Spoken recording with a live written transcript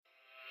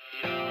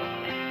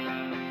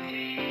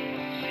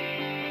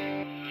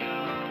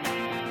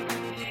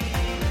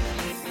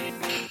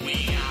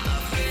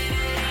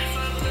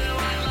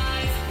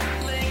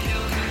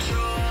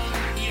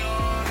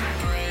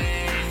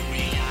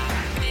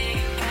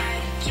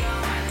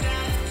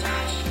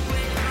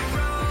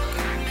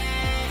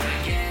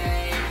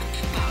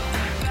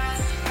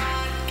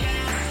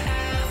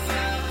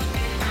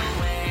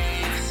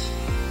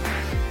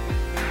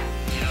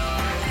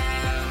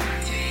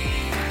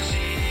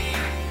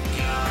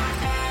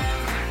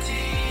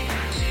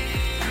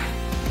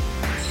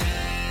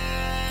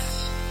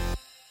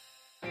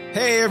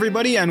Hey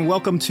everybody, and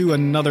welcome to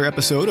another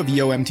episode of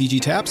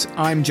YMTGT Taps.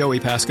 I'm Joey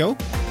Pasco.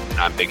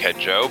 I'm Big Head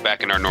Joe,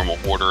 back in our normal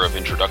order of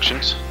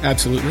introductions.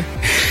 Absolutely.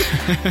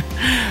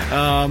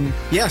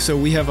 So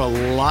we have a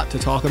lot to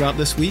talk about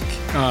this week.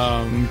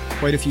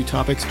 Quite a few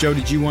topics. Joe,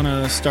 did you want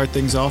to start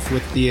things off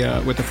with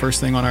the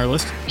first thing on our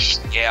list?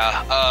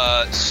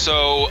 Yeah.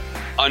 So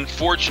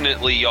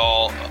unfortunately,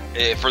 y'all,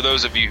 for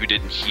those of you who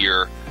didn't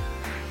hear,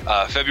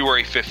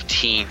 February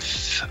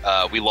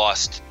 15th, we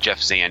lost Jeff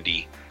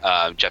Zandy.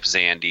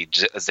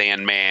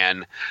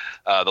 Zanman,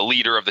 the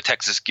leader of the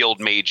Texas Guild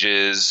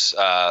Mages,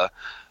 the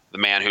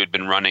man who had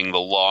been running the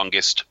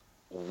longest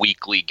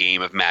weekly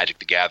game of Magic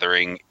the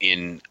Gathering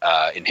in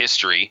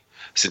history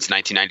since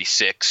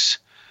 1996.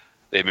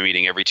 They've been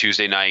meeting every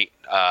Tuesday night,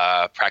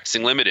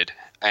 practicing limited.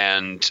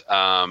 And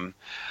I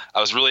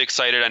was really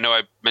excited. I know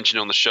I mentioned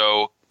it on the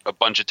show a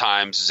bunch of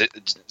times.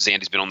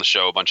 Zandy's been on the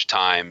show a bunch of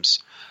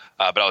times.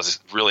 But I was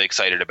really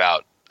excited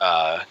about,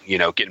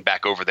 getting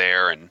back over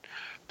there and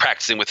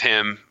practicing with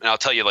him. And I'll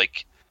tell you,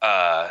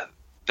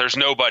 there's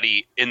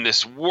nobody in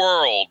this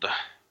world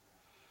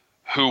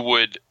who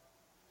would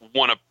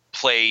want to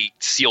play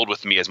Sealed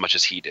with me as much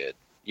as he did.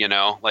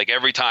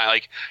 Every time,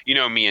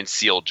 me and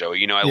Sealed,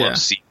 Joey, I love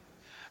Sealed.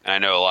 And I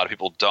know a lot of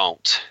people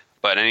don't.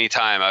 But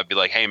anytime I'd be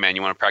like, hey, man,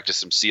 you want to practice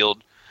some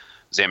Sealed?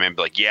 Zaman would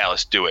be like, yeah,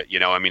 let's do it.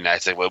 I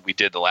said, well, we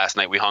did the last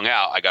night we hung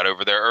out. I got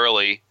over there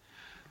early.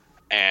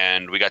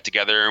 And we got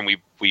together and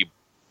we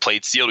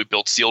played Sealed. We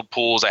built Sealed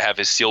pools. I have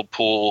his Sealed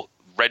pool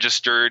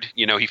registered.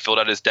 He filled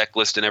out his deck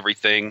list and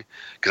everything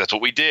because that's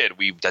what we did.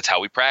 That's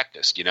how we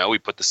practiced. We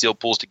put the Sealed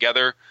pools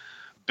together,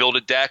 build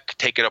a deck,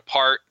 take it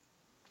apart,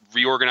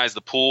 reorganize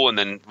the pool, and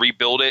then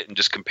rebuild it and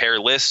just compare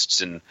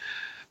lists and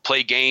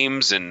play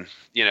games. And,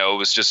 it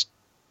was just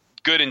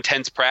good,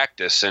 intense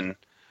practice. And,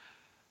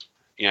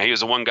 he was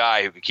the one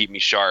guy who could keep me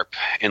sharp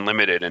in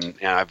limited.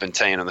 And I've been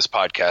saying on this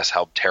podcast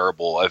how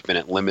terrible I've been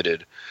at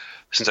limited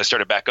since I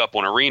started back up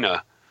on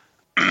Arena.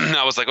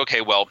 I was like,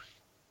 okay, well,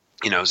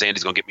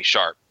 Zandy's going to get me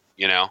sharp,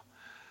 and,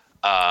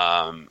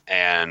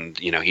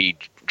 he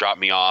dropped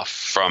me off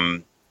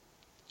from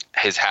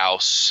his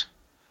house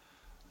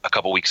a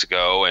couple weeks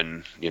ago.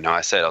 And,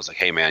 I was like,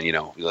 hey man,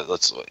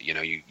 let's,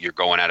 you're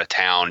going out of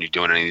town. You're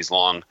doing any of these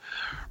long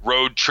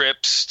road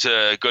trips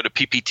to go to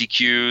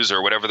PPTQs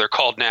or whatever they're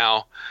called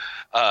now.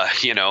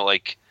 Let me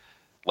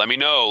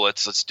know.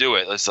 Let's do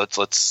it.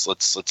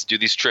 Let's do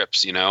these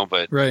trips,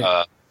 but,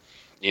 right.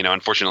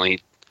 Unfortunately, he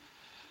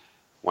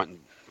went and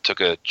took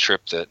a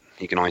trip that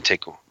he can only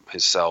take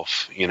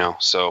himself,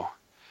 so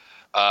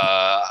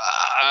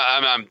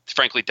I'm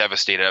frankly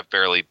devastated. I've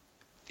barely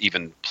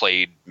even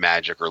played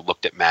Magic or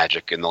looked at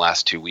Magic in the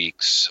last 2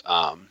 weeks.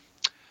 But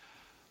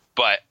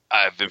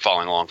I've been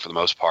following along for the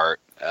most part.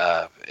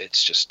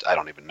 It's just, I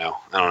don't know.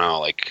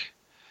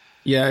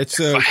 Yeah, it's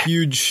a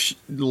huge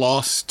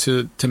loss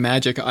to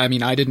Magic. I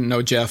mean, I didn't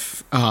know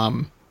Jeff.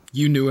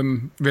 You knew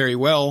him very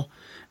well,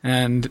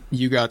 and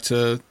you got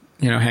to,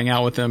 hang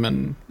out with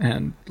him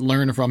and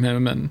learn from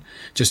him and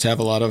just have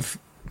a lot of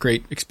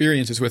great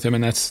experiences with him.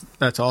 And that's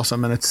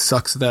awesome. And it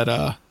sucks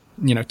that,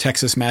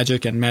 Texas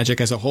Magic and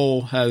Magic as a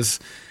whole has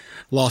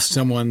lost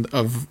someone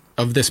of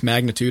this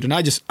magnitude. And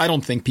I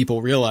don't think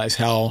people realize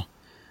how,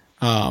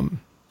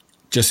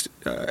 just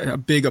a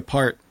big a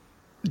part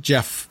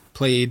Jeff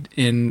played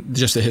in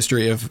just the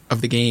history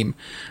of the game.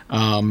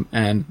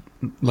 And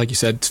like you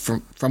said,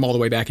 from all the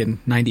way back in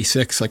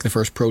 96, like the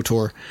first Pro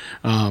Tour,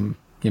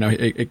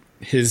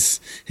 his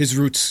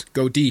roots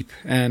go deep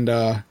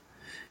and,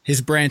 his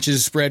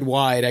branches spread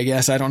wide, I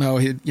guess. I don't know.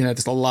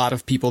 There's a lot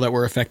of people that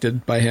were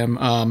affected by him.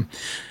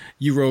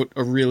 You wrote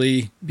a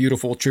really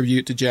beautiful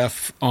tribute to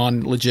Jeff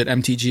on Legit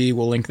MTG.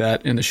 We'll link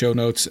that in the show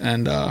notes.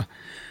 And,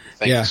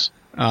 thanks.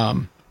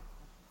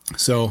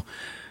 So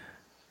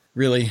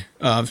really,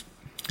 a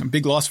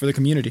big loss for the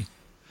community.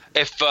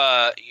 If,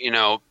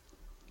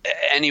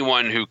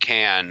 anyone who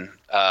can,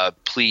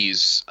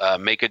 please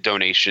make a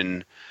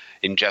donation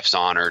in Jeff's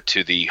honor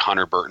to the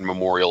Hunter Burton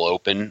Memorial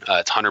Open.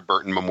 It's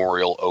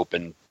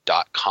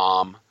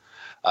hunterburtonmemorialopen.com.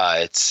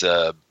 It's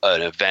an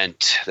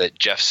event that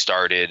Jeff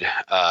started.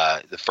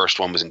 The first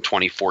one was in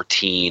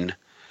 2014,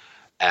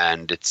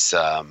 and it's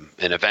an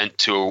event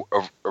to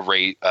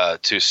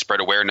spread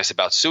awareness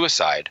about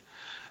suicide,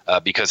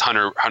 because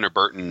Hunter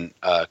Burton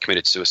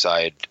committed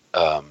suicide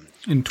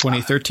in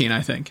 2013,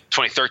 I think.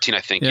 2013,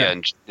 I think, yeah,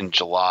 in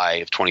July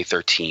of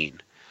 2013.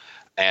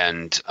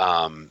 And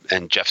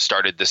Jeff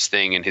started this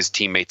thing in his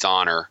teammates'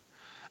 honor,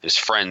 his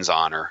friends'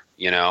 honor,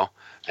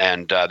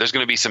 and there's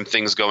going to be some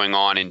things going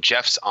on in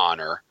Jeff's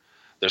honor.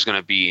 There's going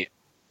to be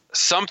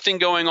something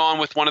going on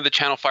with one of the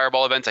Channel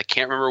Fireball events. I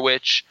can't remember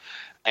which.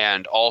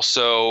 And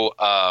also,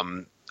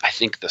 I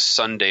think the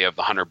Sunday of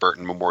the Hunter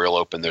Burton Memorial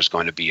Open, there's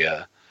going to be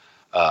a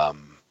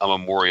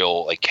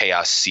memorial, like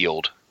Chaos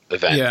Sealed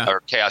event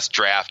or Chaos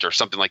Draft or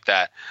something like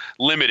that.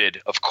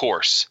 Limited, of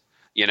course,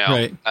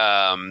 Right.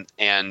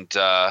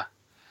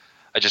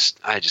 I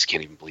just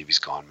can't even believe he's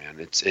gone, man.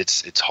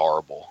 It's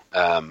horrible.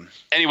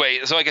 Anyway,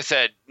 so like I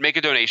said, make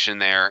a donation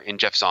there in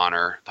Jeff's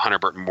honor, the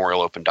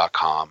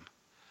HunterBurtonMemorialOpen.com,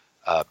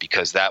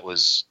 because that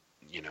was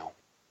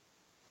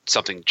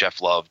something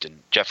Jeff loved,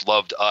 and Jeff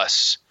loved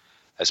us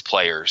as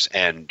players,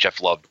 and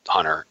Jeff loved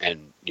Hunter,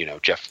 and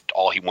Jeff,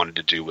 all he wanted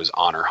to do was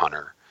honor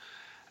Hunter,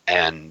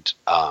 and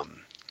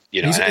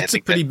it's a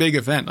pretty big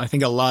event. I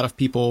think a lot of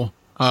people,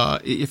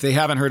 if they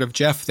haven't heard of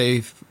Jeff,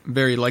 they've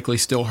very likely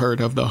still heard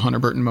of the Hunter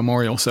Burton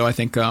Memorial. So I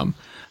think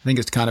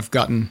it's kind of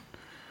gotten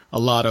a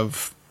lot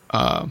of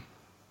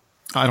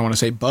I don't want to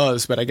say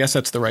buzz, but I guess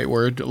that's the right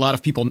word. A lot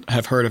of people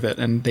have heard of it,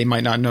 and they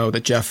might not know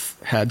that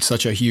Jeff had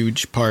such a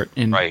huge part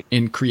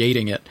in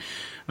creating it.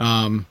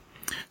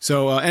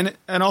 So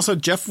also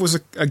Jeff was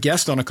a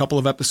guest on a couple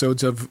of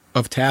episodes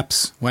of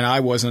Taps when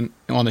I wasn't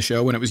on the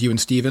show, when it was you and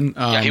Steven.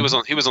 He was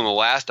on the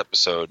last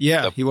episode.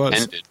 Yeah, he was.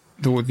 Ended.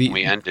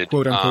 We ended,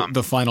 quote unquote,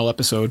 the final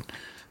episode.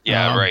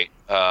 Yeah, right.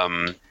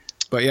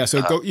 But yeah,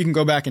 so you can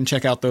go back and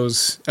check out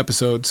those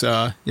episodes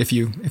if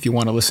you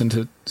want to listen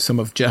to some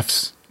of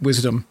Jeff's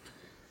wisdom.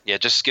 Yeah,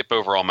 just skip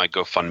over all my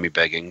GoFundMe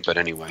begging. But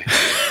anyway,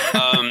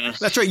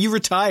 that's right. You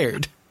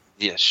retired.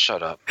 Yeah,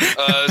 shut up.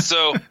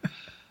 So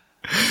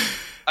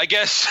I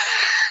guess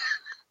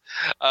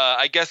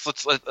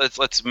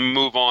let's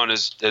move on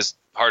as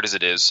hard as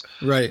it is.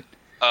 Right.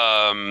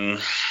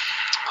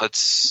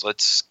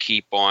 Let's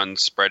keep on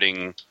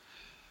spreading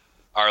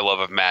our love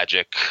of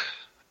Magic,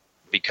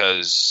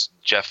 because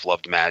Jeff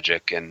loved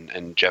Magic,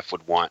 and Jeff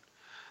would want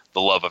the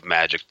love of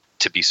Magic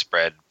to be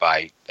spread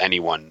by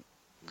anyone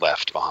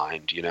left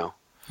behind,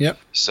 Yep.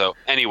 So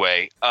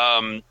anyway,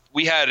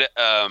 we had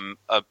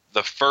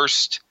the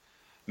first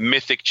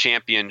Mythic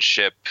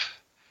Championship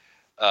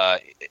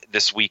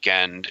this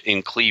weekend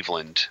in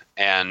Cleveland,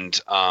 and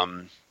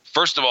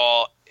first of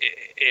all,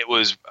 it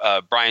was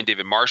Brian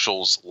David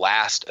Marshall's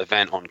last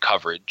event on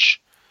coverage,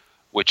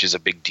 which is a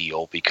big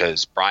deal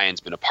because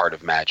Brian's been a part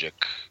of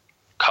Magic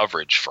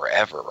coverage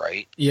forever,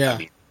 right? Yeah.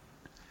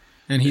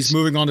 And he's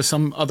moving on to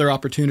some other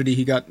opportunity.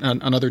 He got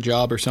another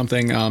job or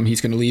something.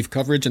 He's going to leave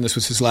coverage, and this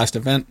was his last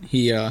event.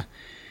 He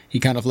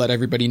kind of let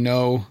everybody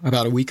know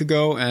about a week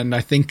ago, and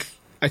I think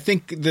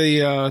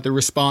the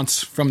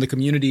response from the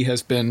community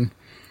has been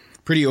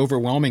pretty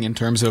overwhelming in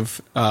terms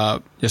of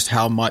just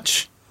how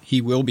much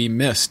he will be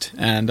missed.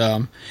 And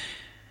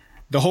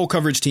the whole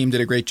coverage team did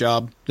a great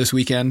job this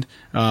weekend,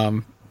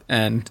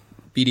 and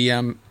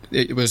BDM,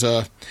 it was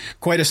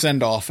quite a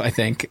send-off, I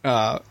think.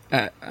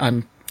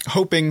 I'm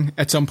hoping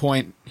at some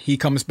point he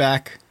comes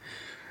back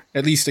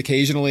at least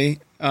occasionally.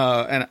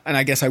 And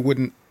I guess I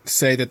wouldn't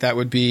say that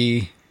would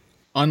be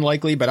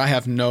unlikely, but I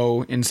have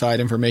no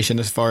inside information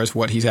as far as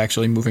what he's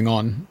actually moving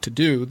on to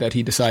do, that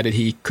he decided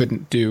he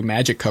couldn't do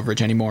Magic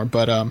coverage anymore.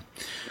 But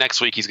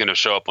next week he's going to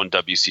show up on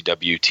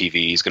WCW TV.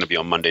 He's going to be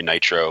on Monday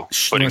Nitro.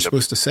 You're not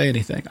supposed to say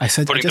anything. I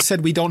just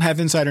said we don't have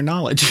insider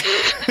knowledge.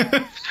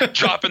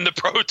 Dropping the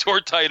Pro Tour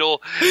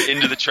title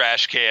into the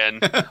trash can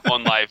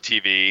on live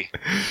TV.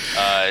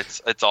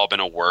 It's all been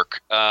a work.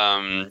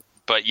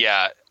 But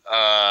yeah,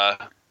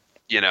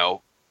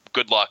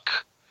 good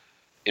luck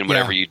in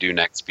whatever you do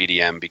next,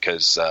 BDM,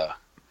 because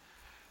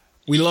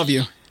we love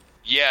you.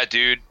 Yeah,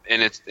 dude,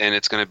 and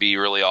it's going to be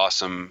really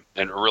awesome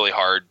and really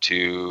hard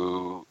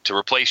to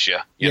replace you.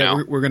 You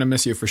know, we're going to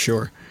miss you for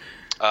sure.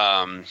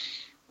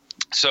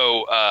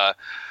 So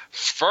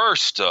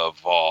first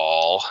of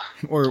all,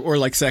 or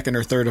like second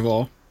or third of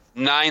all,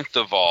 ninth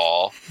of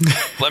all,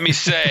 let me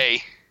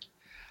say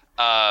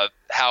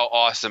how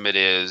awesome it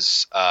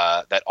is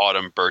that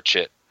Autumn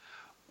Burchett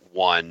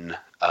won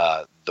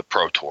the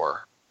Pro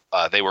Tour.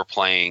 They were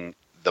playing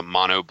the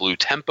Mono Blue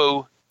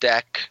Tempo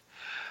deck.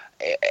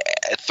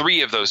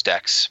 3 of those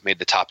decks made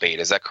the top 8.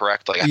 Is that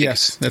correct?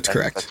 Yes, that's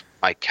correct.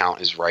 My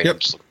count is right.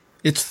 Yep.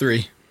 It's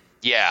 3.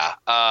 Yeah.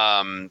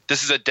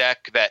 This is a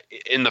deck that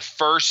in the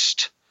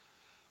first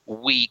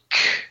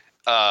week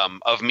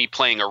of me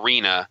playing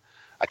Arena,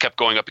 I kept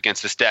going up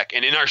against this deck.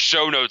 And in our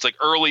show notes, like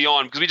early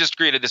on, because we just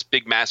created this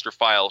big master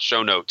file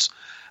show notes,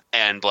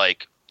 and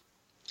like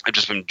I've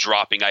just been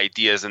dropping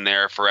ideas in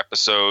there for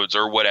episodes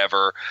or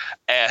whatever.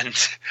 And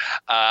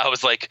I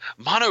was like,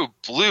 Mono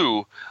Blue.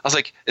 I was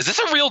like, is this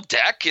a real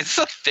deck? Is this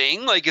a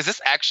thing? Like, is this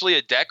actually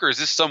a deck, or is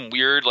this some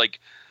weird, like,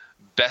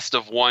 best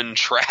of one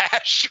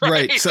trash?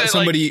 Right. So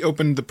somebody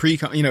opened the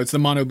pre-con, it's the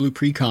Mono Blue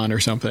pre-con or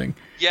something.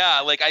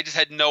 Yeah. Like, I just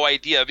had no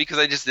idea because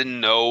I just didn't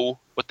know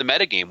what the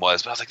metagame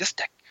was. But I was like, this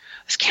deck,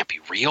 this can't be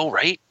real,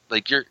 right?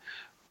 Like, you're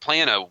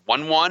playing a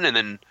 1/1 and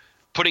then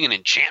putting an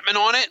enchantment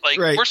on it, like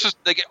right. We're just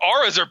like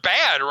auras are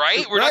bad,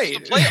 right? We're not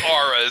supposed to play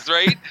auras,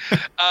 right?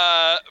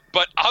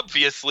 But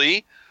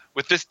obviously,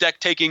 with this deck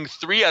taking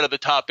 3 out of the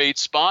top 8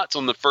 spots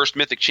on the first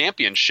Mythic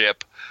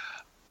Championship,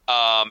 we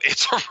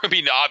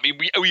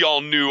all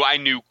knew.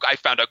 I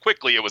found out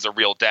quickly it was a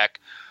real deck,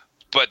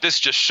 but this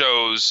just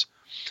shows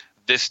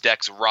this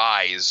deck's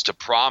rise to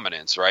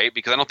prominence, right?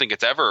 Because I don't think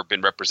it's ever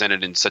been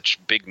represented in such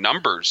big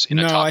numbers in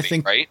a top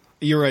 8, right?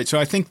 You're right. So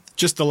I think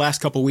just the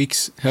last couple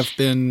weeks have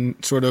been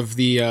sort of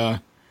the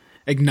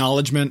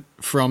acknowledgement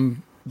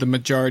from the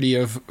majority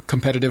of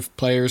competitive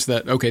players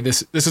that, okay,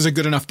 this is a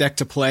good enough deck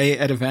to play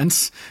at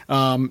events.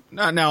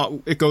 Now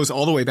it goes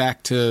all the way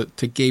back to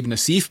Gabe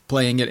Nassif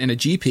playing it in a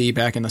GP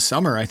back in the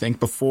summer, I think,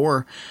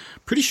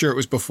 pretty sure it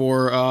was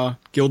before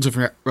Guilds of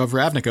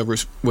Ravnica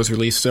was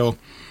released. So,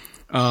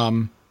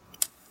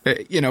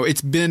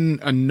 it's been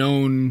a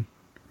known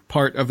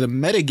part of the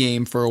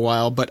metagame for a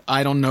while, but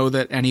I don't know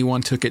that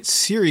anyone took it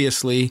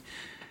seriously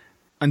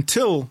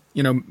until,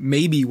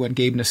 maybe when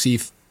Gabe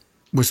Nassif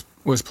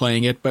was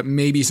playing it, but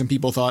maybe some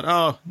people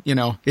thought,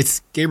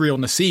 it's Gabriel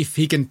Nassif.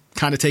 He can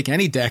kind of take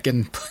any deck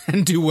and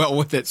do well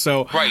with it.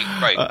 So,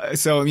 right.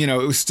 So, it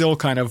was still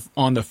kind of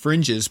on the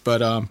fringes,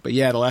 but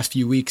yeah, the last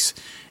few weeks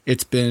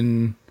it's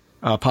been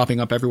popping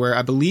up everywhere.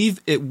 I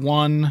believe it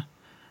won.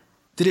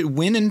 Did it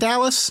win in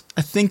Dallas?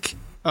 I think,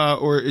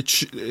 or it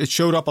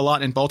showed up a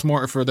lot in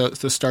Baltimore for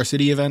the Star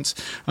City events.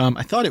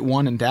 I thought it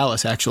won in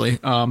Dallas actually,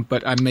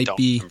 but I might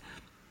be.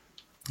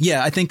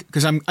 Yeah, I think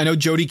because I know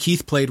Jody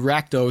Keith played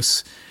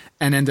Rakdos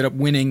and ended up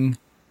winning.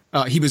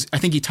 I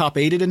think he top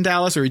 8'd in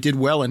Dallas, or he did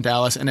well in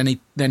Dallas, and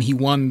then he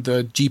won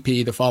the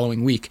GP the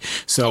following week.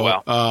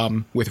 So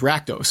with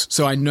Rakdos,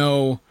 so I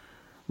know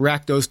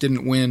Rakdos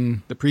didn't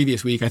win the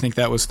previous week. I think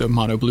that was the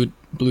mono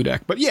blue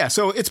deck. But yeah,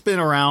 so it's been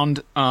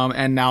around,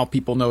 and now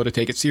people know to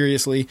take it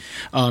seriously.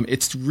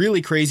 It's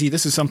really crazy.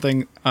 This is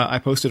something I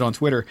posted on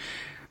Twitter.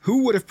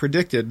 Who would have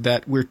predicted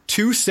that we're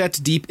 2 sets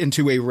deep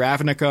into a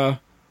Ravnica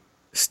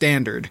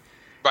standard,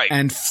 right?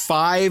 And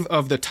 5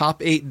 of the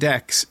top 8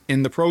 decks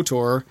in the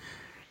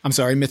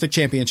Mythic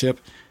Championship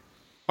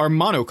are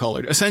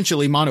monocolored,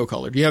 essentially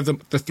monocolored. You have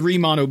the 3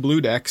 mono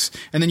blue decks,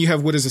 and then you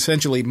have what is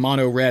essentially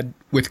mono red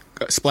with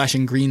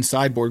splashing green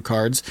sideboard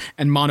cards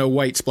and mono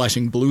white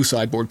splashing blue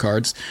sideboard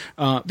cards.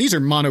 These are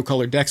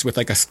monocolored decks with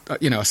like a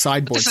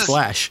sideboard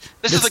splash.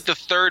 This is like the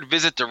 3rd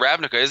visit to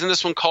Ravnica. Isn't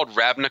this one called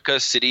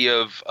Ravnica City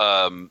of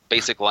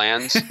Basic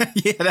Lands?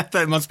 Yeah,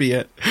 that must be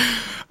it.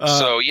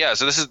 So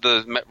this is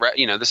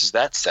this is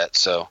that set.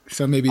 So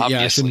maybe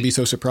I shouldn't be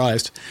so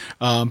surprised.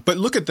 But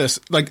look at this,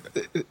 like.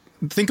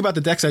 Think about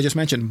the decks I just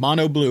mentioned.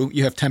 Mono blue,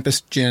 you have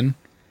Tempest Djinn.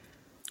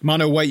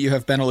 Mono white, you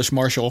have Benalish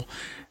Marshall.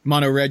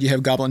 Mono red, you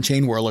have Goblin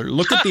Chain Whirler.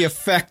 Look at the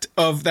effect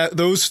of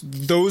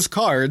those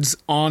cards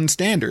on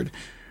standard.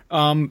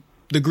 The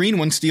green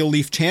one, Steel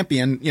Leaf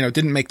Champion,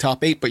 didn't make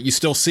top 8, but you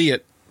still see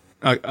it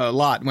a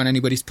lot when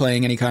anybody's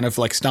playing any kind of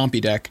like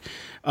stompy deck.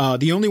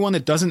 The only one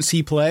that doesn't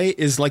see play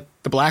is like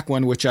the black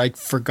one, which I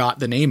forgot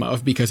the name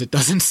of because it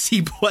doesn't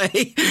see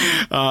play.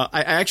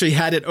 I actually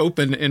had it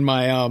open in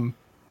my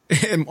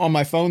on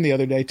my phone the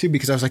other day too,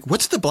 because I was like,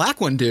 what's the black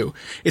one do?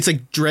 It's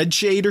like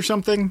Dreadshade or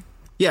something.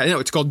 Yeah, no,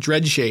 it's called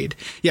Dreadshade.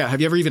 Yeah,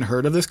 have you ever even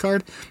heard of this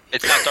card?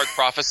 It's not Dark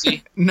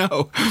Prophecy?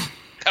 No.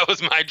 That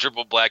was my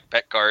triple black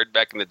pet card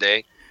back in the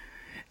day.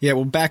 Yeah,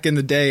 well, back in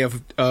the day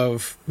of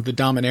the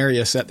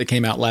Dominaria set that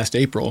came out last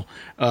April,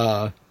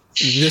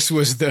 this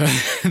was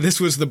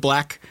the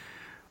black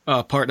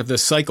part of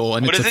this cycle.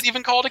 And what is it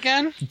even called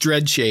again?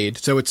 Dreadshade.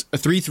 So it's a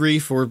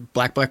 3/3 for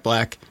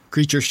black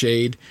creature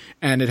shade,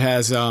 and it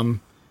has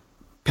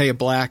pay a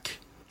black,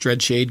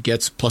 Dreadshade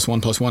gets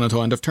 +1/+1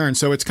 until end of turn.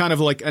 So it's kind of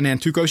like an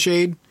Nantuko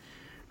Shade,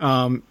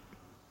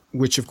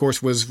 which of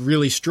course was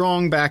really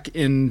strong back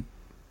in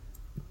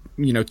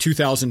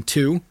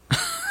 2002.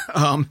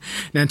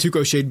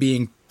 Nantuko Shade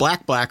being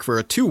black for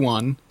a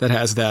 2/1 that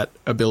has that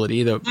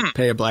ability to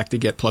pay a black to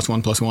get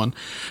 +1/+1.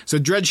 So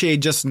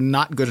Dreadshade just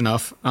not good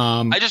enough.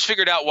 I just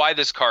figured out why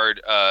this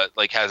card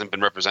hasn't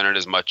been represented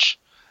as much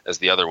as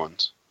the other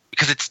ones,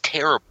 because it's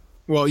terrible.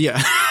 Well,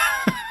 yeah.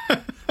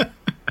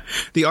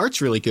 The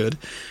art's really good.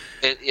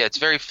 It's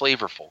very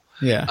flavorful.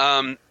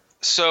 Yeah.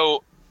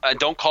 So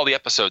don't call the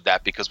episode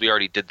that, because we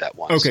already did that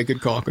once. Okay,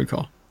 good call.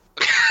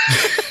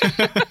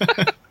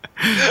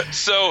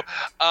 So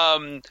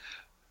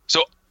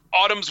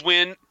Autumn's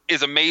win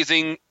is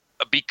amazing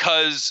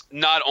because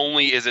not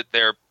only is it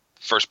their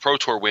first Pro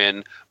Tour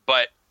win,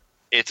 but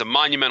it's a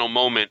monumental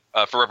moment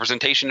for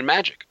representation in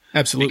Magic.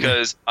 Absolutely.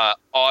 Because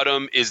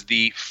Autumn is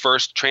the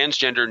first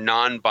transgender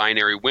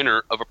non-binary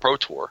winner of a Pro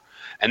Tour.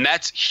 And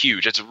that's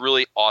huge. It's a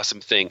really awesome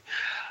thing.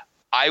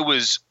 I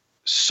was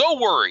so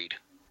worried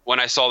when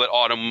I saw that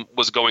Autumn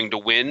was going to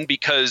win,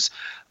 because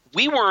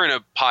we weren't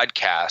a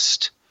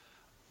podcast.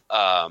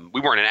 We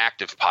weren't an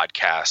active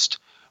podcast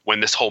when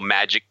this whole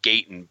Magic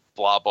Gate and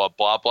blah, blah,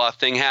 blah, blah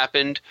thing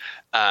happened.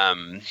 So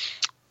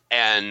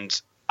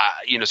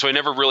I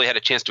never really had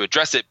a chance to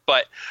address it.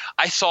 But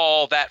I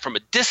saw that from a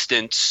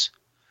distance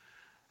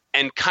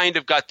and kind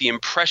of got the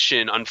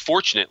impression,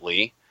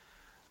 unfortunately,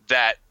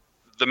 that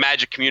the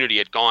Magic community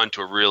had gone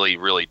to a really,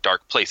 really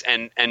dark place.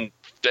 And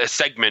the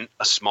segment,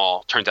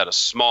 turns out a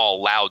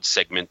small, loud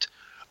segment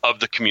of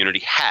the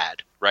community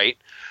had, right?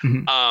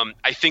 Mm-hmm.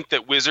 I think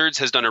that Wizards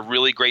has done a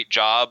really great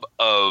job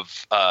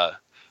of,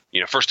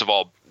 first of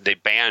all, they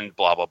banned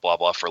blah, blah, blah,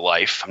 blah for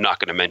life. I'm not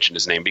going to mention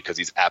his name because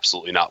he's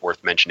absolutely not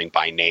worth mentioning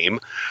by name.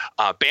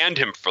 Banned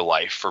him for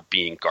life for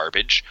being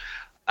garbage.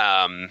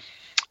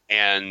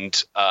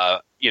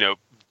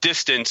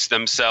 Distance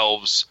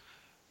themselves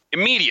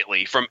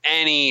immediately from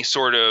any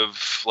sort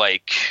of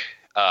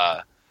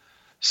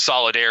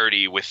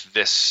solidarity with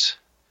this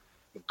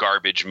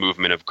garbage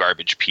movement of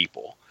garbage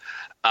people.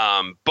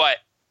 But,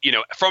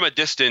 from a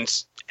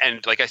distance,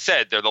 and like I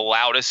said, they're the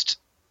loudest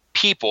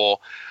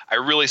people, I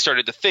really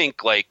started to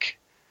think like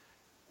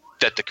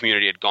that the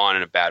community had gone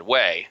in a bad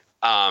way.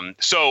 But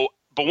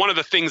one of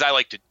the things I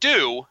like to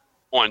do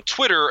on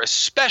Twitter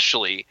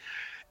especially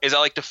is I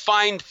like to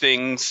find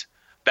things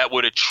that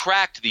would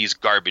attract these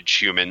garbage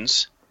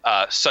humans,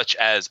 such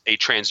as a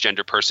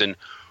transgender person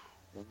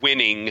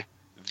winning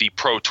the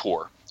Pro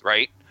Tour,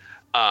 right?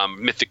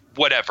 Mythic,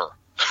 whatever.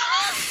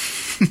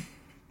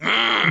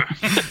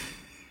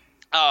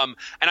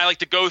 And I like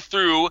to go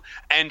through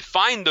and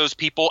find those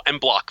people and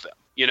block them,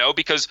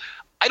 because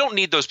I don't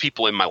need those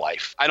people in my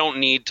life. I don't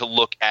need to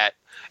look at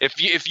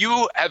if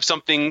you have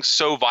something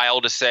so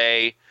vile to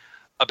say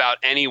about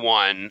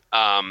anyone,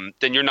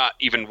 then you're not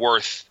even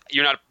worth.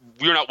 You're not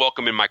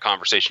welcome in my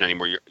conversation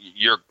anymore.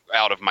 You're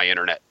out of my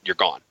internet. You're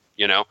gone.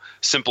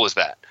 Simple as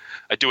that.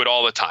 I do it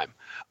all the time.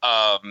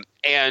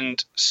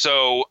 And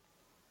so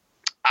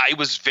I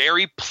was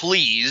very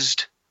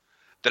pleased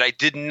that I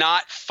did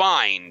not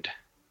find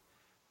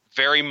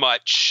very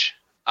much.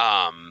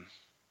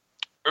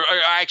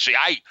 Actually,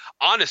 I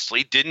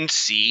honestly didn't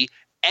see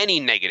any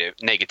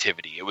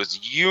negativity. It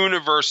was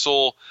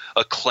universal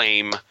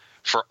acclaim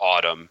for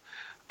Autumn.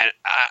 And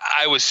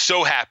I was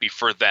so happy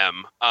for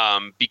them,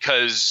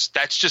 because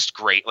that's just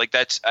great. Like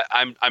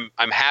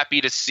I'm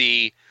happy to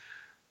see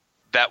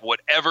that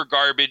whatever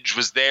garbage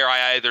was there,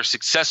 I either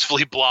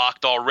successfully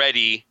blocked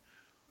already,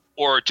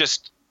 or it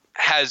just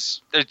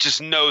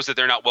knows that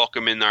they're not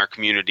welcome in our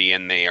community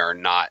and they are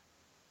not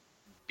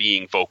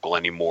being vocal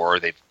anymore.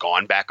 They've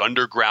gone back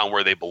underground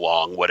where they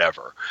belong,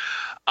 whatever.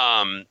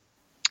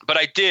 But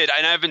I did,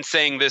 and I've been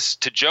saying this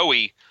to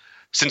Joey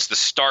since the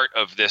start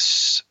of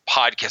this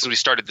podcast, when we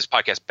started this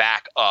podcast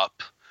back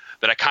up,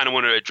 that I kind of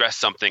wanted to address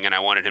something, and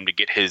I wanted him to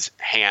get his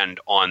hand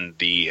on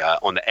the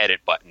edit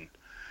button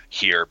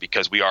here,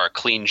 because we are a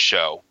clean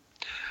show.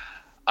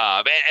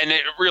 And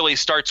it really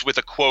starts with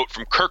a quote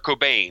from Kurt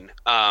Cobain,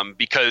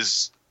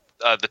 because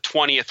the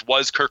 20th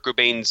was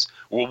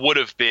would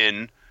have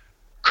been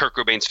Kurt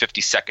Cobain's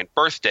 52nd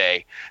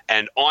birthday,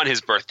 and on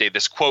his birthday,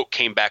 this quote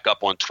came back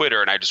up on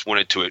Twitter, and I just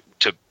wanted to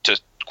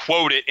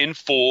quote it in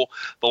full.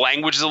 The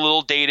language is a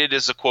little dated,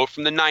 as a quote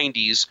from the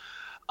 90s,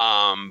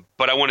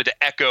 but I wanted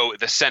to echo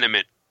the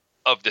sentiment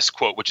of this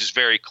quote, which is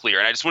very clear.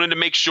 And I just wanted to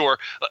make sure.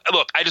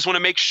 Look, I just want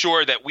to make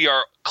sure that we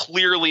are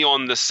clearly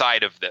on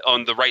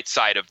the right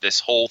side of this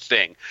whole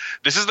thing.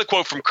 This is the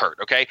quote from Kurt.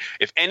 Okay,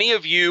 if any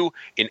of you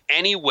in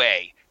any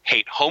way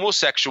hate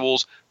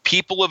homosexuals,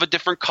 people of a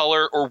different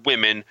color, or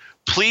women,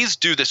 please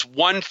do this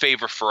one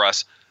favor for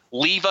us.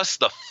 Leave us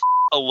the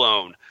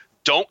alone.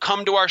 Don't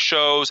come to our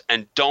shows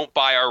and don't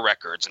buy our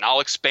records. And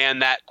I'll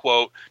expand that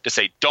quote to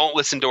say, don't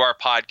listen to our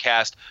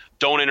podcast.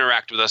 Don't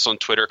interact with us on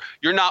Twitter.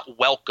 You're not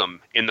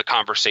welcome in the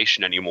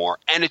conversation anymore.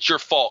 And it's your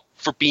fault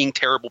for being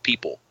terrible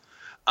people.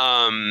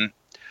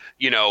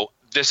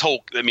 This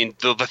whole,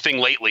 the thing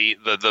lately,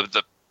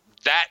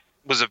 that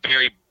was a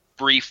very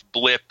brief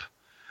blip.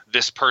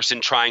 This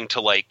person trying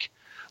to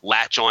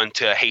latch on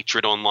to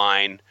hatred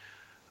online.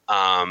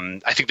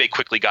 I think they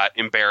quickly got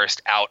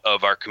embarrassed out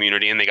of our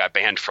community and they got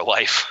banned for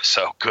life.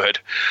 So good.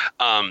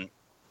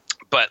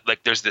 But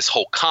there's this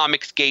whole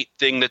Comicsgate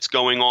thing that's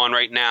going on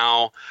right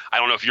now. I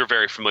don't know if you're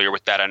very familiar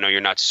with that. I know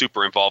you're not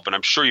super involved, but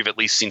I'm sure you've at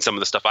least seen some of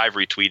the stuff I've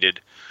retweeted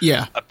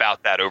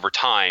about that over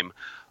time.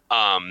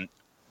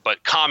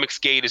 But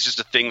Comicsgate is just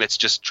a thing that's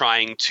just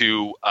trying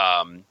to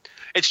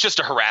it's just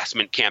a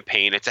harassment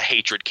campaign. It's a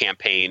hatred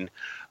campaign.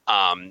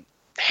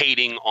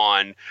 Hating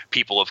on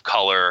people of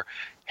color,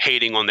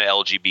 hating on the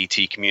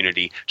LGBT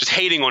community, just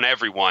hating on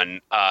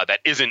everyone that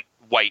isn't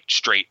white,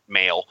 straight,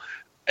 male,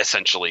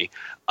 essentially.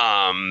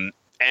 And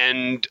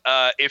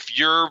if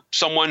you're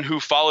someone who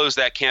follows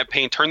that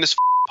campaign, turn this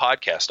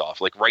podcast off.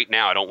 Right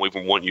now, I don't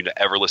even want you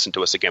to ever listen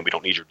to us again. We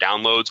don't need your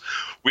downloads.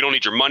 We don't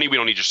need your money. We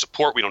don't need your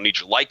support. We don't need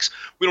your likes.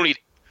 We don't need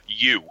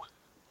you.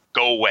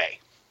 Go away.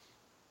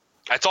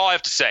 That's all I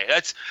have to say.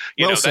 That's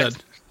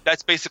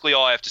that's basically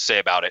all I have to say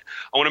about it.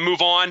 I want to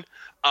move on.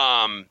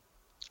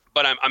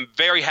 But I'm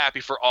very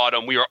happy for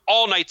Autumn. We are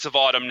all Knights of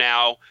Autumn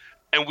now,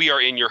 and we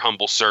are in your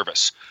humble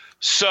service.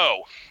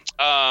 So,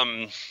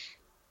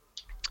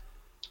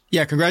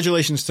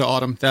 congratulations to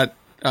Autumn.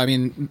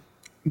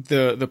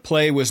 The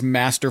play was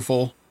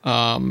masterful.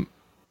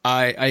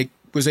 I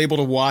was able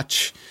to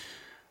watch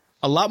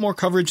a lot more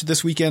coverage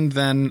this weekend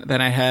than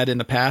I had in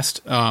the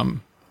past,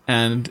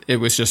 and it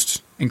was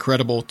just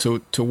incredible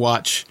to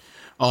watch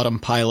Autumn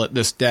pilot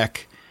this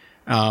deck.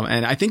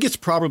 And I think it's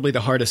probably the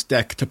hardest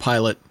deck to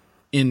pilot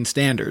in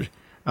Standard.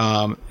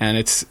 And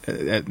it's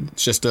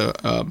just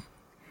a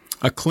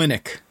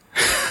clinic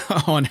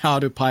on how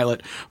to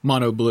pilot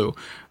mono blue.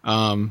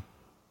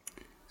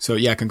 So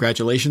yeah,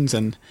 congratulations.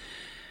 And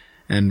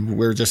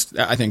we're just,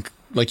 I think,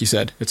 like you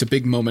said, it's a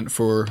big moment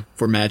for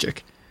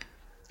Magic.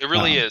 It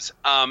really is.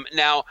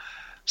 Now,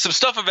 some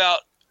stuff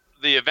about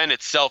the event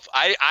itself.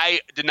 I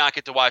did not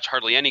get to watch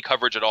hardly any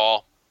coverage at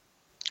all.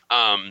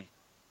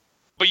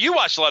 But But you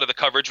watched a lot of the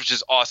coverage, which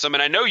is awesome.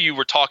 And I know you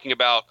were talking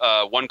about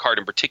one card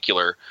in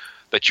particular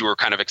that you were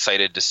kind of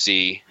excited to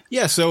see.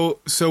 Yeah, so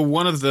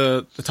one of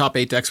the top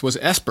 8 decks was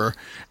Esper.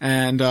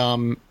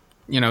 And,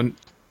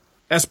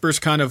 Esper's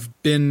kind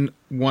of been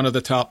one of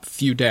the top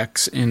few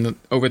decks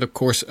over the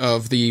course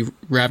of the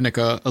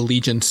Ravnica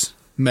Allegiance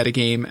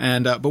metagame.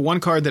 And but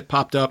one card that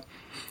popped up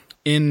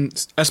in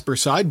Esper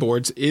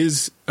sideboards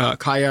is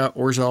Kaya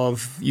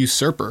Orzhov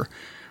Usurper,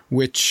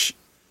 which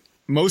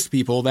most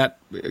people that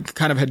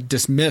kind of had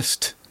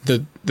dismissed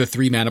the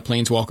 3-mana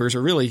Planeswalkers,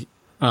 or really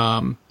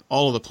all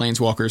of the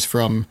Planeswalkers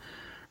from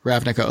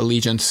Ravnica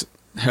Allegiance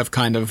have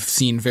kind of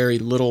seen very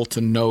little to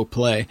no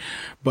play.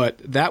 But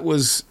that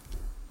was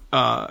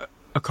a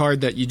card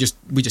that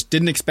we just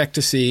didn't expect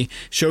to see.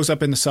 Shows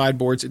up in the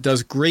sideboards. It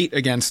does great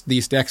against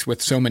these decks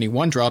with so many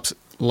 1-drops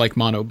like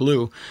Mono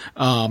Blue.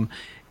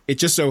 It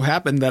just so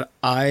happened that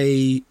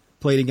I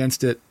played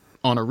against it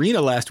on Arena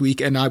last week,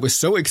 and I was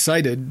so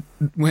excited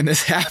when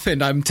this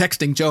happened. I'm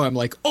texting Joe. I'm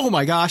like, oh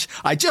my gosh,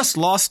 I just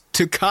lost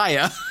to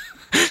Kaya.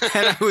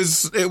 And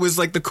it was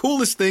like the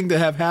coolest thing to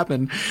have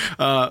happen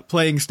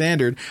playing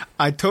Standard.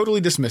 I totally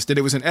dismissed it.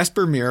 It was an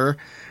Esper mirror.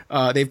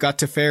 They've got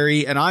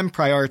Teferi, and I'm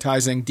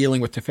prioritizing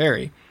dealing with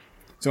Teferi.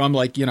 So I'm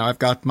like, I've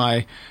got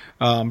my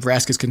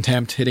Vraska's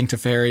Contempt hitting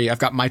Teferi. I've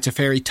got my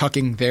Teferi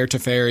tucking their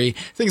Teferi,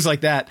 things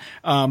like that.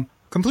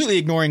 Completely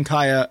ignoring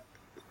Kaya,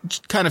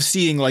 kind of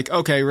seeing like,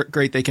 okay,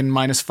 great, they can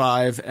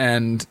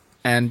 -5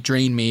 and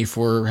drain me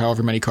for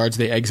however many cards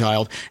they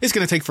exiled. It's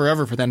going to take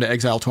forever for them to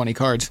exile 20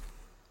 cards.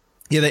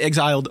 Yeah, they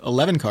exiled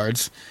 11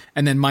 cards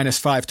and then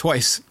 -5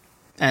 twice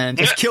and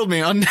just killed me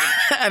and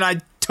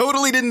I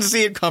totally didn't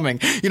see it coming.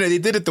 They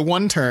did it the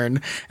one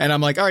turn and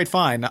I'm like, all right,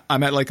 fine.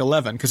 I'm at like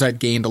 11 because I'd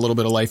gained a little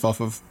bit of life off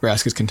of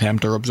Vraska's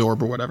Contempt or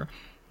Absorb or whatever.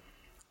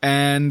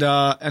 And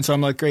so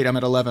I'm like, great, I'm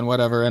at 11,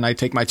 whatever. And I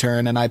take my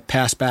turn and I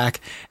pass back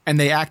and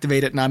they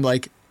activate it and I'm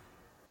like,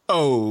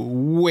 oh,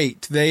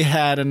 wait, they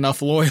had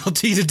enough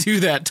loyalty to do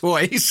that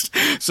twice.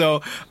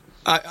 So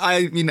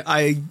I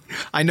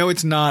know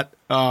it's not,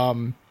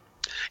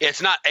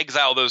 it's not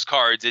exile those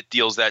cards. It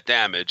deals that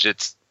damage.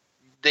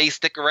 They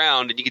stick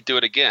around and you can do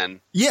it again.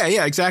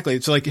 Yeah, exactly.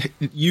 It's like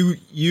you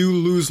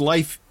lose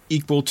life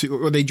equal to,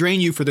 or they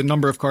drain you for the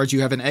number of cards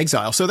you have in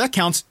exile. So that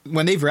counts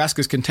when they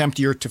Vraska's Contempt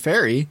your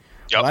Teferi.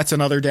 Yep. Well, that's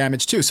another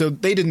damage too. So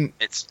they didn't.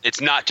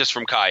 It's not just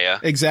from Kaya.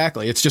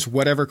 Exactly. It's just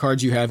whatever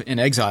cards you have in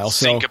exile.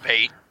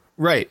 Syncopate.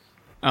 Right.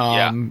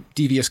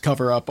 Devious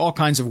Cover Up, all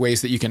kinds of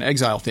ways that you can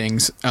exile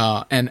things.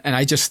 And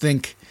I just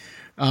think,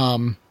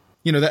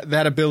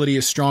 that ability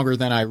is stronger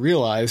than I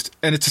realized.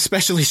 And it's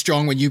especially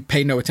strong when you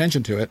pay no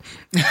attention to it.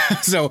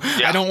 So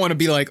yeah. I don't want to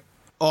be like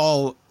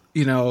all,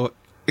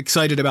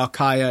 excited about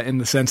Kaya in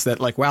the sense that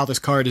like, wow, this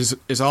card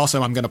is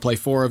awesome. I'm going to play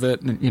 4 of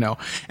it and,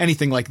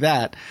 anything like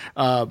that.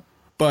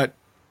 But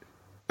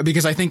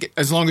because I think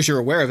as long as you're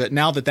aware of it,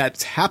 now that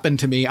that's happened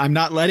to me, I'm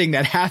not letting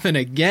that happen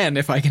again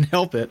if I can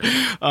help it.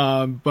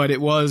 But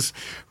it was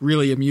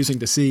really amusing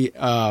to see,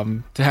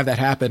 to have that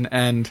happen.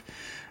 And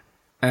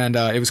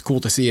it was cool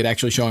to see it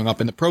actually showing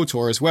up in the Pro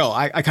Tour as well.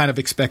 I kind of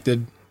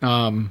expected,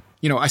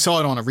 I saw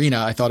it on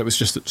Arena. I thought it was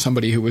just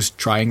somebody who was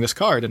trying this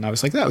card. And I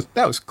was like,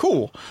 that was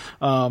cool.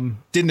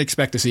 Didn't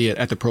expect to see it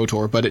at the Pro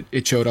Tour, but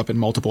it showed up in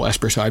multiple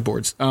Esper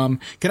sideboards. Can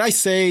I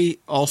say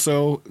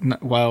also,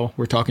 while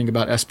we're talking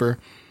about Esper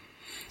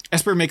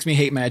makes me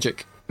hate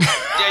Magic.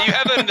 Yeah, you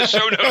have that in the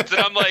show notes,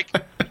 and I'm like,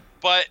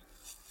 but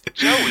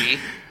Joey,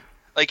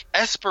 like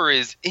Esper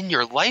is in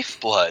your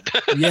lifeblood.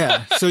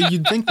 Yeah, so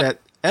you'd think that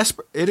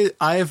Esper.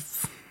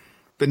 I've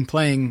been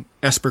playing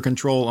Esper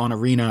Control on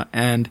Arena,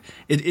 and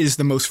it is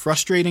the most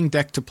frustrating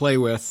deck to play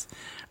with,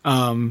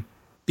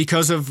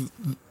 because of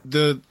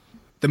the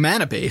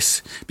mana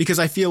base, because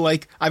I feel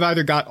like I've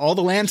either got all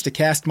the lands to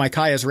cast my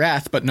Kaya's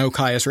Wrath, but no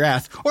Kaya's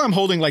Wrath, or I'm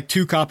holding like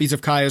 2 copies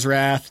of Kaya's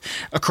Wrath,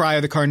 a Cry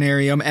of the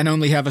Carnarium, and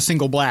only have a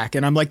single black.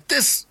 And I'm like,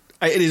 it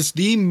is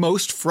the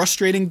most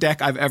frustrating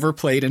deck I've ever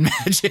played in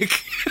Magic.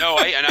 No,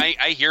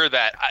 I hear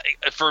that.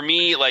 For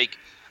me, like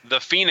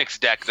the Phoenix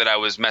deck that I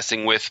was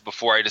messing with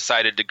before I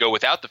decided to go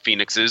without the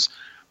Phoenixes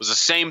was the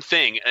same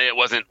thing. It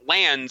wasn't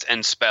lands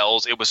and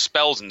spells. It was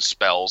spells and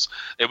spells.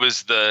 I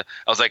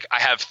was like,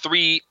 I have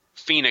 3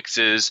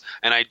 Phoenixes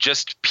and I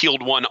just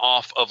peeled one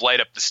off of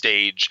Light Up the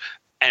Stage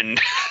and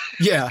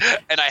yeah,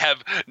 and I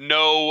have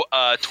no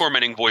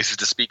Tormenting Voices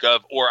to speak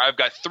of, or I've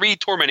got 3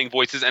 Tormenting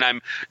Voices and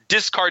I'm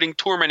discarding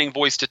Tormenting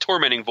Voice to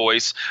Tormenting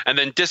Voice and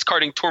then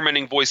discarding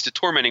Tormenting Voice to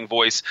Tormenting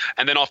Voice,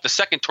 and then off the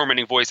second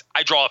Tormenting Voice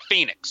I draw a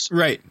Phoenix.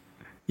 Right.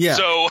 Yeah.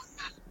 So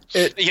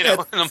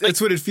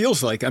it's what it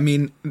feels like. I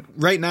mean,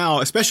 right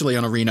now, especially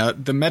on Arena,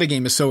 the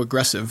metagame is so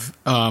aggressive.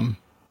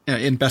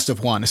 In Best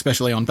of One,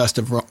 especially on Best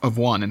of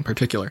One in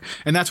particular.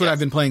 And that's what I've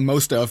been playing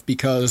most of,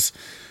 because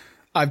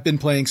I've been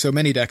playing so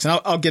many decks.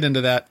 And I'll get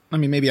into that. I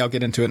mean, maybe I'll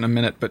get into it in a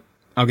minute, but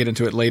I'll get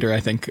into it later, I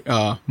think,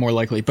 more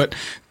likely. But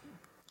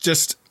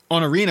just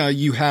on Arena,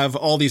 you have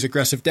all these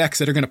aggressive decks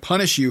that are going to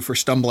punish you for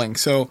stumbling.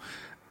 So,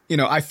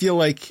 I feel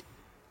like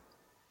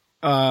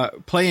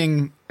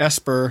playing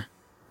Esper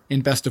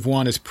in Best of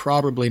One is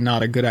probably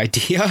not a good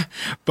idea,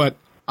 but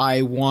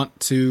I want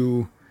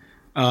to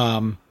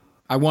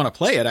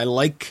play it. I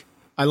like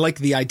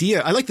the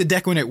idea. I like the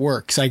deck when it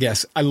works, I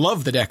guess. I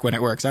love the deck when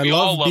it works. We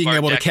love all being our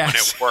able to deck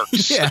cast. when it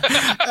works. Yeah.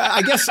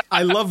 I guess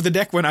I love the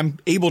deck when I'm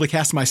able to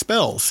cast my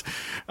spells.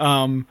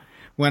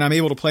 When I'm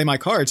able to play my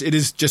cards, it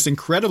is just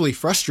incredibly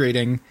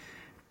frustrating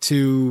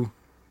to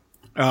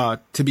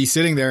be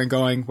sitting there and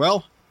going,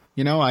 well,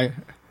 I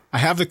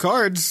have the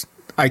cards.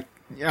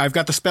 I've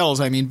got the spells,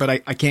 but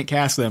I can't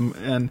cast them.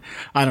 And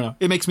I don't know.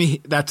 It makes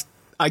me,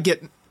 I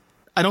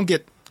don't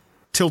get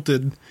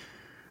tilted,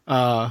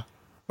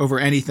 over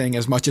anything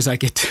as much as I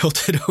get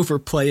tilted over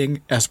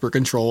playing Esper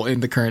Control in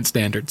the current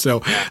standard.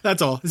 So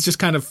that's all. It's just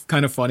kind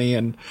of funny.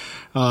 And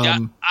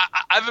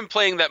I've been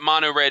playing that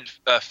mono red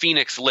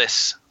Phoenix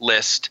list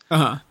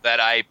that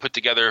I put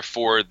together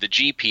for the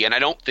GP, and I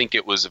don't think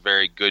it was a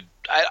very good.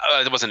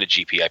 It wasn't a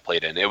GP I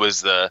played in. It was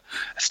the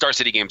Star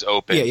City Games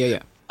Open. Yeah.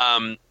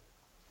 I'm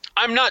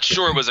not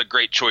sure it was a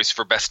great choice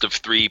for best of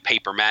 3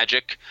 paper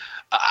Magic.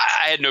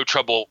 I had no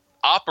trouble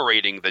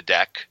operating the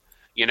deck.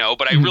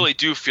 But I really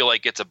do feel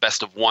like it's a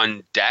best of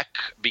 1 deck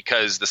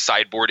because the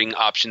sideboarding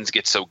options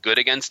get so good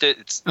against it.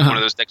 It's one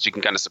of those decks you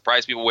can kind of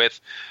surprise people with.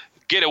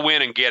 Get a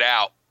win and get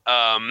out.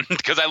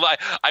 Because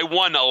I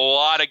won a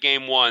lot of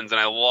game 1s and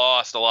I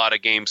lost a lot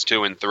of games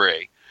 2 and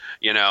 3.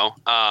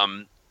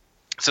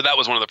 So that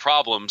was one of the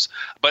problems.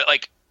 But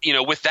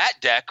with that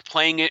deck,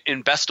 playing it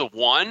in best of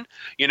 1,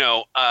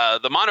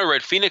 the mono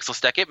red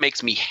Phoenixless deck, it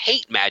makes me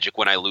hate Magic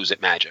when I lose at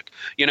Magic.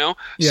 Yeah.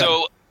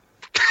 So.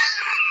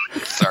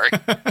 Sorry.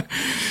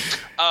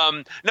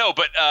 No,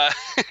 but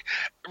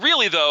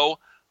really though,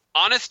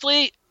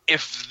 honestly,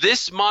 if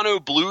this mono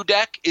blue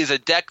deck is a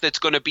deck that's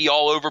going to be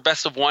all over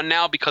best of 1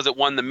 now because it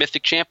won the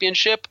Mythic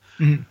Championship,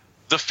 the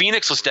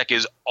Phoenixless deck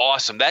is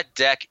awesome. That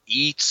deck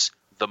eats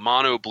the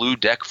mono blue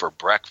deck for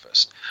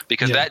breakfast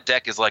because that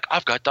deck is like,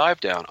 I've got dive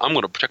down. I'm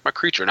going to protect my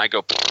creature. And I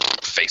go,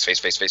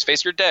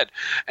 face, you're dead.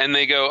 And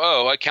they go,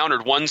 oh, I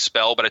countered 1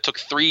 spell, but I took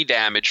 3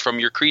 damage from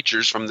your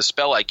creatures from the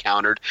spell I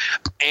countered.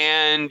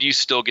 And you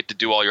still get to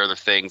do all your other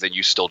things and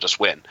you still just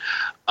win.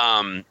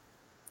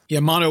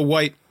 Mono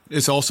white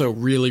is also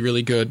really,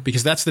 really good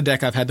because that's the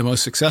deck I've had the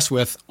most success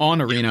with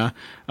on Arena,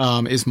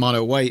 is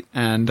mono white.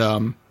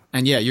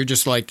 And yeah, you're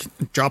just like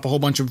drop a whole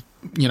bunch of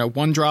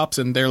 1-drops,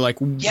 and they're like,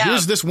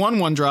 here's this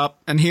 1-1-drop,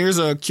 and here's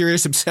a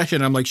Curious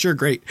Obsession. I'm like, sure,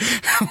 great,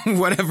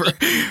 whatever.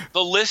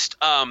 The list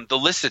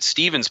that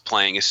Steven's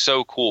playing is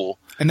so cool,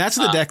 and that's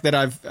the deck that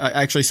I've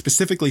actually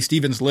specifically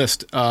Steven's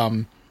list.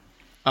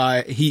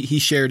 He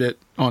shared it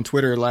on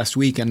Twitter last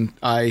week, and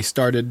I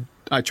tried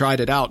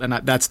it out, and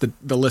that's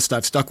the list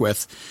I've stuck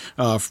with,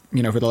 for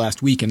the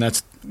last week, and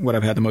that's what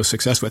I've had the most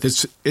success with.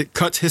 It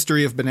cuts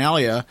History of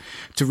Benalia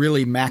to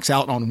really max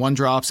out on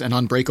 1-drops and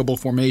Unbreakable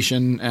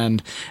Formation,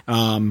 and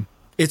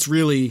it's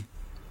really,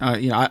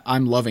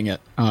 I'm loving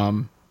it.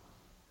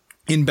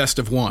 In best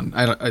of 1,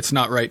 it's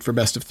not right for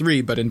best of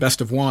 3, but in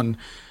best of 1,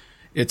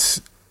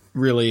 it's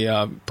really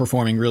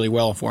performing really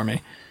well for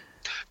me.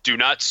 Do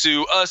not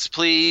sue us,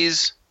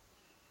 please.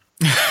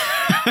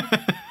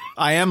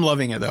 I am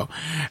loving it, though.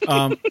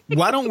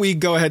 Why don't we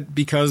go ahead,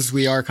 because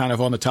we are kind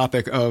of on the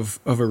topic of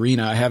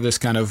Arena. I have this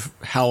kind of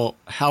how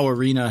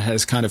Arena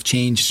has kind of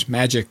changed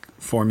Magic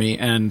for me.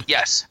 And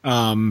yes,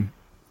 I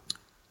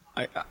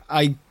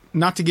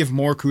not to give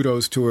more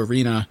kudos to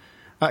Arena.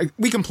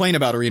 We complain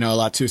about Arena a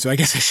lot too, so I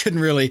guess I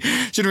shouldn't really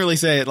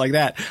say it like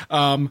that.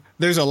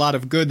 There's a lot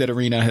of good that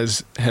Arena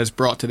has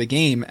brought to the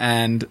game,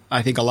 and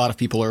I think a lot of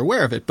people are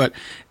aware of it. But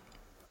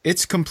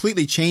it's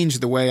completely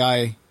changed the way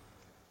I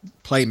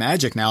play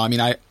Magic now. I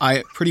mean,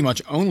 I pretty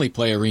much only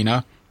play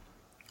Arena.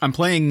 I'm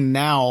playing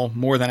now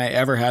more than I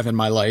ever have in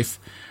my life.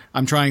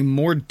 I'm trying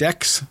more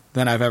decks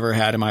than I've ever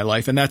had in my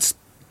life, and that's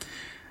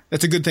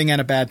a good thing and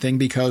a bad thing,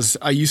 because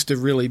I used to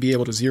really be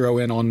able to zero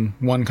in on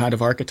one kind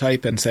of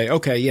archetype and say,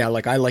 okay, yeah,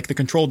 like I like the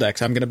control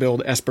decks. I'm going to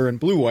build Esper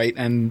and blue-white,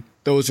 and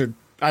those are,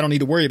 I don't need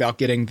to worry about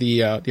getting the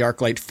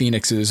Arclight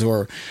Phoenixes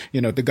or,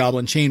 the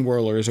Goblin Chain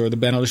Whirlers or the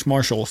Benedict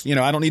Marshals.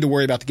 I don't need to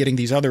worry about getting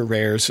these other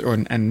rares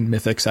and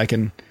mythics. I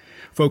can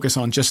focus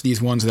on just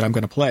these ones that I'm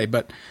going to play.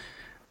 But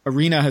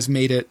Arena has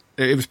made it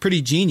was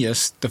pretty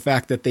genius, the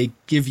fact that they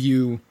give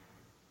you,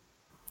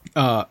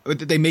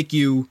 they make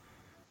you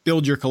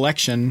build your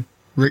collection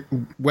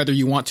whether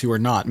you want to or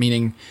not,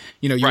 meaning,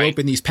 you right.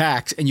 Open these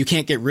packs and you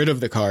can't get rid of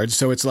the cards.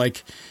 So it's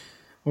like,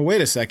 well,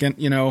 wait a second,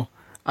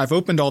 I've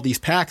opened all these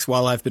packs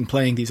while I've been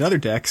playing these other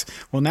decks.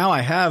 Well, now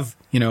I have,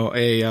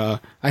 I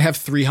have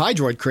 3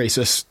 Hydroid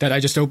Krasis that I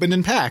just opened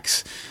in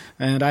packs,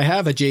 and I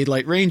have a Jade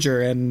Light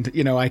Ranger, and,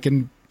 I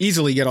can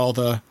easily get all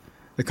the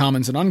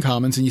commons and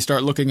uncommons, and you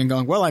start looking and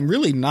going, well, I'm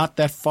really not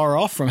that far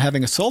off from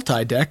having a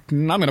Sultai deck,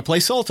 and I'm going to play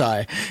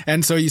Sultai.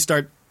 And so you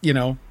start,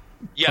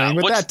 playing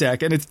with that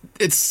deck, and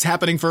it's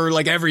happening for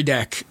like every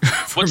deck.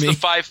 What's the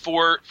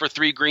 5/4 for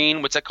 3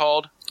 green? What's that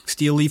called?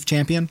 Steel Leaf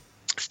Champion.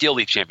 Steel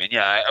Leaf Champion.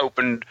 Yeah, I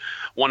opened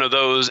one of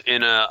those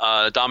in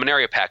a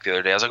Dominaria pack the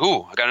other day. I was like,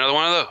 ooh, I got another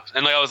one of those,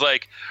 and I was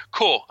like,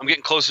 cool, I'm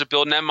getting closer to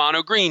building that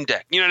mono green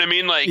deck. You know what I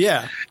mean? Like,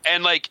 yeah,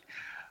 and like,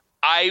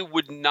 I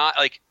would not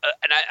like,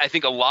 and I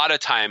think a lot of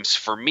times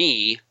for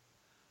me,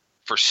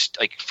 for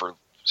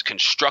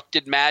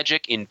constructed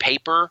Magic in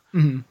paper,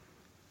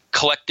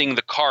 collecting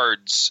the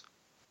cards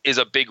is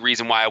a big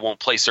reason why I won't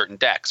play certain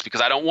decks,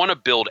 because I don't want to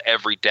build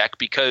every deck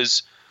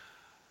because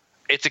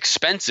it's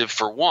expensive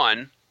for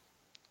one,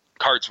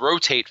 cards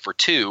rotate for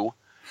two,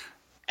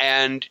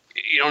 and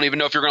you don't even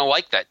know if you're going to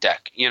like that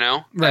deck, you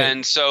know? Right.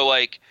 And so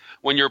like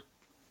when you're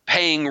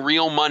paying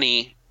real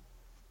money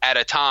at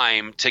a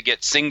time to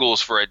get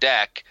singles for a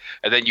deck,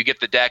 and then you get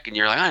the deck and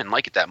you're like, I didn't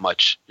like it that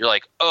much. You're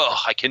like, oh,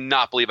 I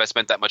cannot believe I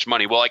spent that much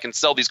money. Well, I can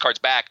sell these cards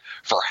back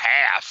for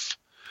half,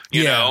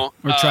 you know?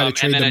 Or try to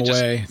trade them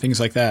away, things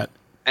like that.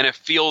 And it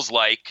feels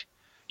like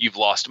you've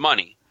lost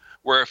money.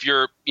 Where if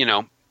you're, you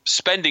know,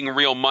 spending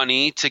real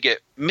money to get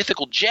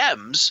mythical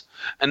gems,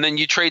 and then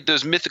you trade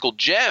those mythical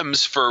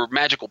gems for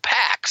magical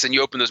packs, and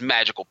you open those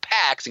magical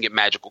packs and get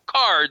magical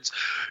cards,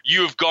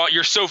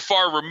 you're so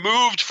far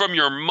removed from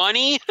your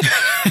money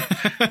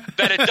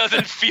that it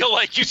doesn't feel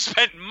like you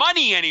spent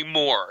money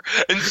anymore.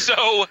 And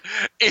so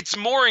it's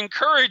more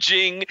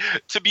encouraging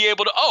to be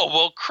able to, oh,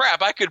 well,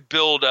 crap, I could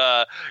build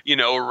a, you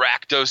know,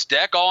 Rakdos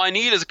deck. All I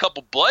need is a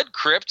couple Blood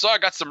Crypts. Oh, I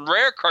got some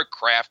rare card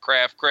craft.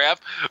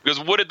 Because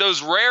what did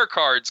those rare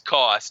cards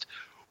cost?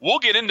 We'll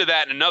get into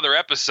that in another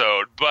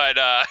episode, but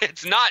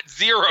it's not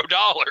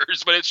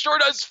 $0, but it sure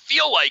does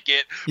feel like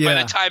it by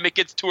the time it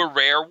gets to a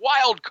rare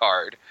wild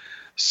card.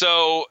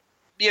 So,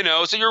 you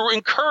know, so you're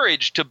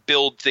encouraged to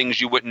build things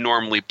you wouldn't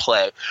normally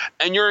play,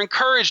 and you're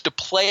encouraged to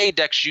play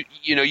decks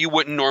you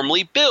wouldn't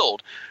normally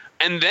build.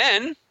 And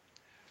then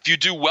if you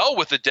do well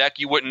with a deck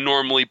you wouldn't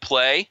normally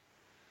play,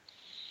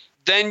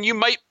 then you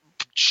might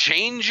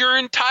change your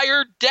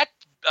entire deck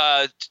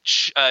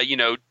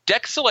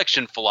deck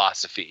selection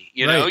philosophy.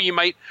 You know, you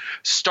might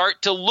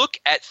start to look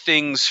at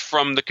things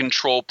from the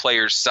control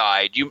player's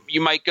side.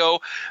 You might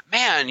go,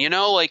 man, you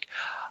know, like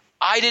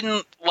I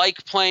didn't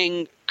like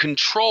playing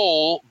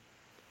control,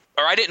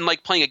 or I didn't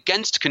like playing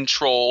against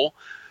control,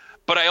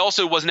 but I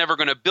also was never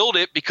going to build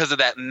it because of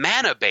that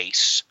mana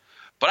base.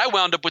 But I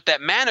wound up with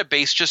that mana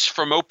base just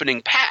from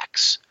opening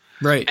packs.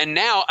 Right. And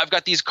now I've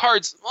got these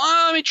cards.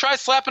 Well, let me try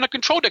slapping a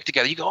control deck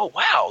together. You go, oh,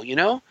 wow, you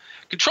know,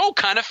 control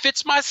kind of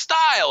fits my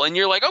style. And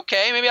you're like,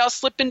 okay, maybe I'll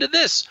slip into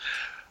this.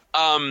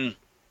 You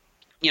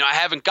know, I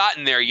haven't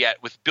gotten there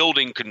yet with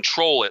building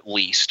control at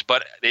least,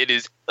 but it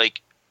is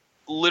like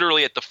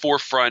literally at the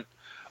forefront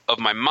of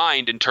my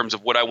mind in terms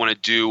of what I want to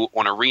do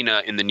on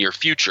Arena in the near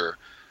future,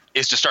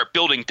 is to start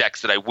building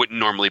decks that I wouldn't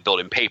normally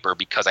build in paper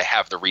because I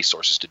have the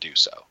resources to do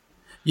so.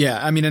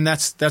 Yeah, I mean, and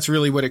that's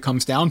really what it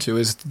comes down to,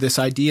 is this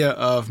idea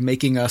of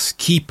making us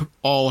keep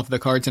all of the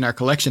cards in our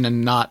collection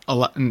and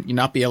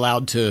not be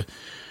allowed to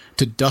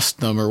dust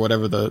them, or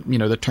whatever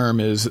the term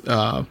is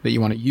that you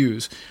want to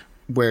use,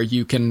 where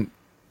you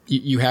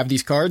have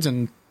these cards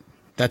and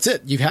that's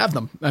it, you have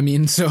them. I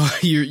mean, so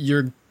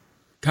you're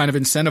kind of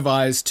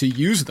incentivized to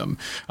use them.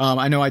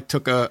 I know I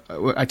took a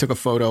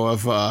photo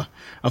of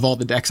all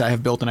the decks I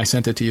have built and I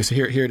sent it to you. So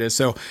here it is.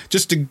 So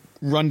just to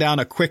run down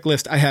a quick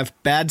list, I have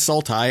bad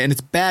Sultai, and it's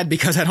bad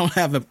because I don't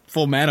have the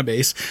full mana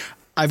base.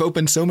 I've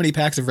opened so many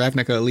packs of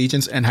Ravnica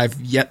Allegiance and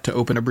have yet to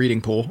open a breeding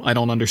pool. I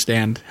don't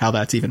understand how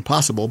that's even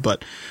possible,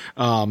 but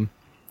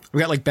we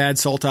got like bad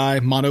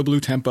Sultai, mono blue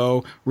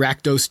tempo,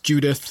 Rakdos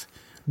Judith,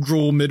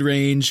 Gruul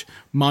mid-range,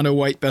 mono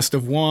white best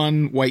of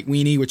one, white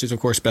weenie, which is of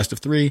course best of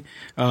three,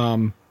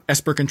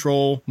 Esper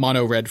control,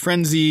 mono red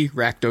frenzy,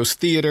 Rakdos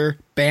Theater,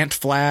 Bant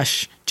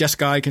Flash,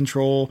 Jeskai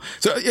control,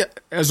 so yeah,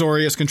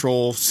 Azorius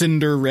control,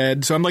 Cinder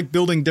red. So I'm like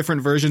building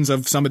different versions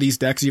of some of these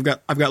decks.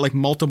 I've got like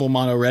multiple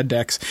mono red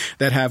decks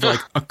that have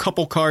like a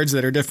couple cards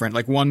that are different.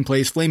 Like one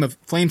plays Flames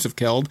of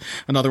Keld,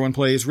 another one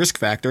plays Risk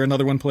Factor,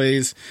 another one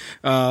plays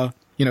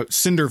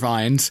Cinder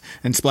Vines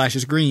and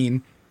splashes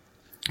green.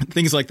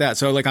 Things like that.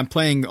 So like I'm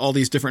playing all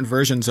these different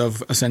versions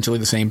of essentially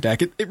the same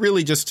deck. It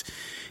really just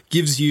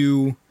gives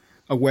you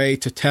a way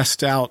to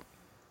test out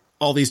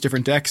all these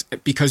different decks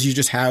because you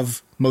just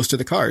have most of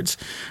the cards.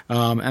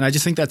 And I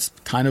just think that's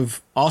kind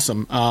of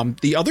awesome.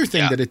 The other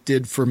thing that it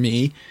did for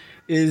me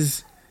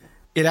is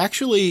it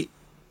actually,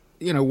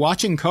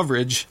 watching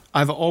coverage,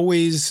 I've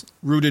always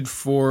rooted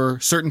for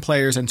certain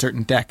players and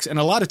certain decks. And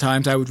a lot of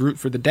times I would root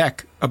for the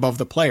deck above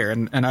the player.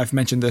 And I've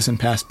mentioned this in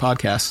past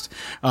podcasts.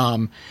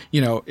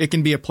 It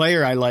can be a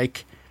player I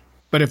like,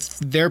 but if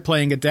they're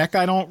playing a deck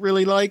I don't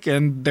really like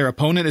and their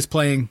opponent is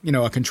playing,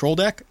 a control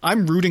deck,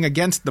 I'm rooting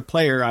against the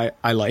player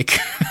I like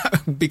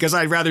because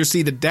I'd rather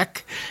see the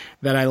deck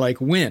that I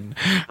like win.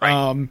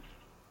 Right.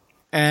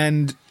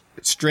 And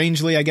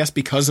strangely, I guess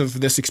because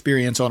of this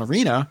experience on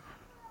Arena,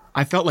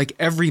 I felt like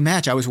every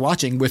match I was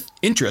watching with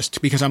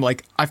interest because I'm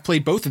like, I've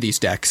played both of these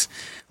decks.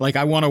 Like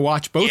I want to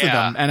watch both of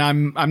them, and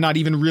I'm not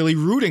even really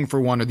rooting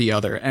for one or the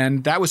other.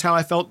 And that was how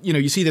I felt.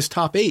 You see this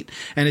top 8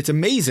 and it's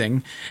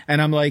amazing.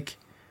 And I'm like,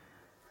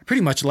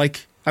 pretty much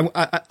like,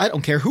 I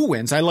don't care who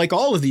wins. I like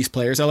all of these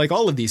players. I like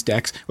all of these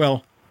decks.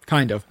 Well,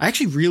 kind of. I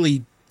actually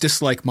really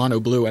dislike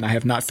mono blue and I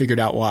have not figured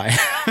out why.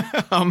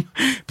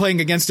 Playing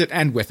against it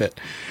and with it.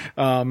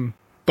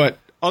 But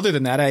other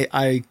than that,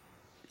 I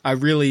I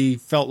really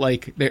felt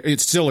like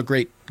it's still a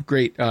great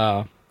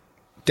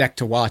deck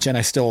to watch, and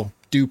I still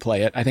do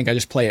play it. I think I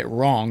just play it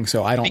wrong,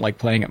 so I don't like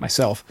playing it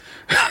myself.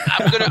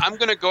 I'm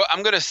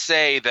gonna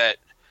say that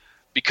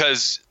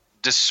because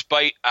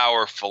despite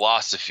our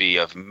philosophy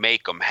of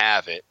make 'em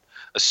have it,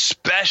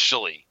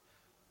 especially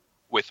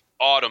with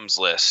Autumn's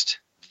list,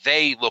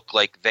 they look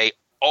like they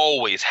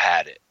always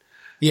had it.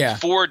 Yeah.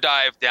 4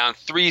 dive down,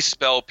 3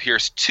 spell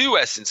pierce, 2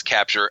 essence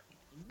capture,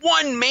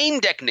 1 main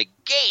deck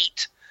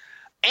negate,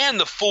 and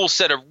the full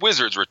set of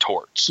wizards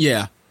retorts.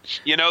 Yeah.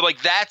 You know,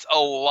 like that's a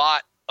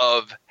lot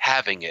of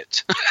having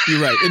it.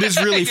 You're right. It is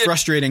really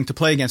frustrating to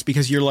play against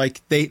because you're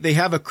like, they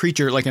have a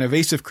creature, like an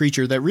evasive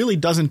creature that really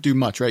doesn't do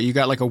much, right? You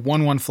got like a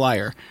 1/1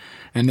 flyer,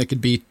 and it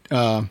could be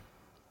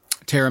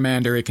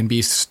Terramander, it can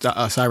be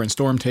Siren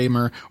Storm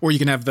Tamer, or you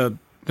can have the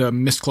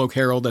Mistcloak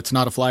Herald that's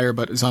not a flyer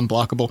but is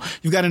unblockable.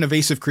 You've got an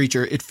evasive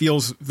creature. It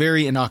feels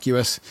very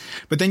innocuous,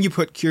 but then you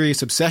put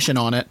Curious Obsession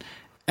on it,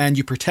 and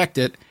you protect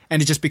it,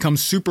 and it just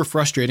becomes super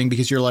frustrating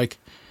because you're like,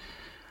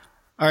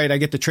 all right, I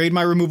get to trade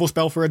my removal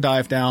spell for a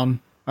dive down.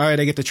 All right,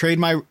 I get to trade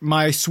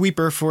my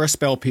sweeper for a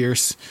spell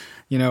pierce.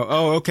 You know,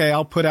 oh, okay,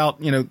 I'll put out,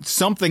 you know,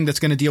 something that's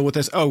going to deal with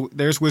this. Oh,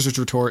 there's Wizard's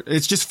Retort.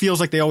 It just feels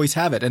like they always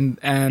have it, and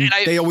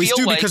they always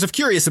do because of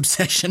Curious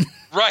Obsession.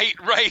 Right.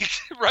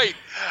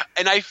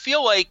 And I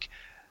feel like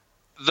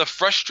the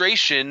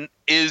frustration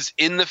is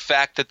in the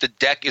fact that the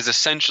deck is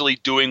essentially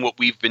doing what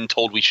we've been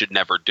told we should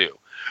never do,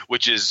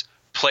 which is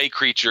play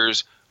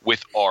creatures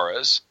with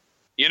auras.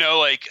 You know,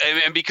 like,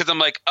 and because I'm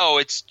like, oh,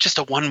 it's just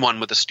a 1/1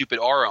 with a stupid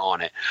aura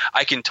on it.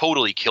 I can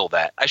totally kill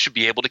that. I should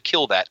be able to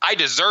kill that. I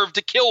deserve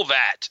to kill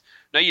that.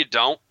 No, you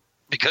don't,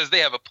 because they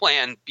have a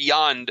plan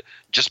beyond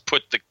just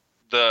put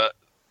the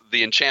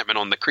enchantment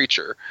on the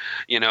creature.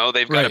 You know,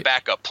 they've got a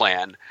backup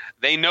plan.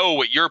 They know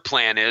what your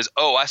plan is.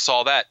 Oh, I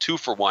saw that 2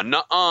 for 1.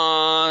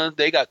 Nuh-uh,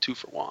 they got 2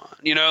 for 1.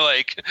 You know,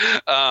 like,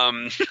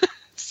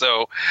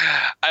 so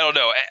I don't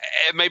know.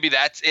 Maybe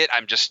that's it.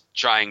 I'm just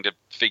trying to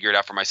figure it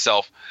out for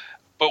myself.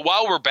 But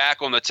while we're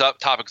back on the topic,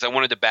 because I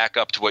wanted to back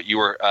up to what you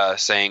were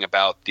saying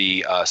about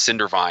the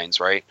Cinder Vines,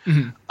 right?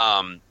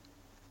 Mm-hmm.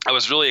 I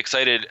was really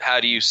excited. How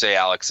do you say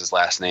Alex's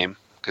last name?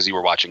 Because you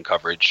were watching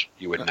coverage.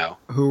 You would know.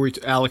 Who were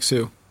Alex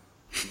who?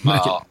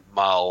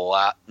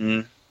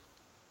 Malatin.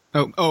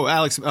 Oh,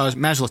 Alex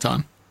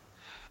Majlaton.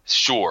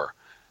 Sure.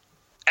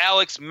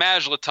 Alex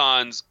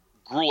Majlaton's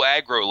Gruul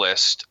Aggro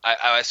list.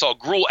 I saw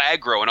Gruul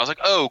Aggro, and I was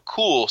like, oh,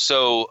 cool.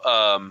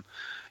 So,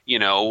 you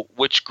know,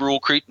 which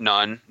Gruul creature?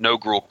 None. No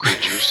Gruul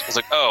creatures. I was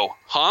like, oh,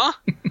 huh?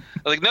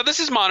 I was like, no, this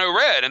is mono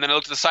red. And then I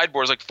looked at the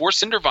sideboard. I was like, 4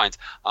 Cinder Vines.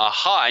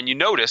 Aha. And you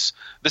notice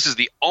this is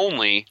the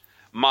only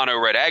mono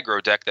red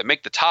aggro deck that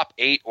make the top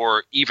 8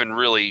 or even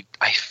really,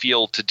 I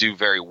feel, to do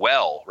very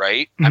well,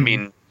 right? Mm-hmm. I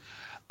mean,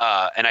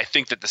 and I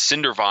think that the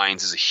Cinder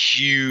Vines is a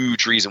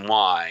huge reason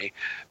why,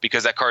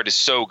 because that card is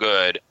so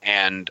good.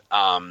 And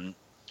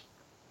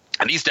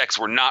these decks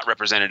were not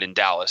represented in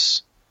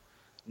Dallas.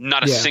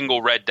 Not a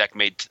single red deck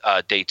made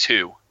day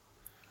 2.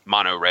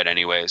 Mono red,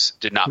 anyways,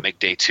 did not make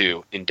day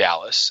 2 in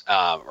Dallas,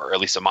 or at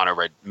least a mono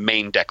red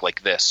main deck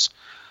like this.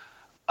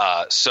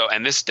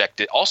 And this deck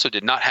also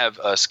did not have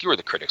Skewer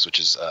the Critics, which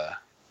is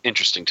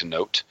interesting to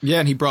note. Yeah,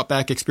 and he brought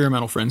back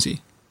Experimental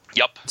Frenzy.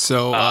 Yep.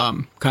 So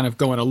kind of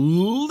going a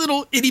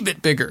little itty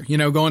bit bigger, you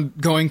know,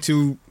 going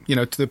to, you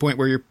know, to the point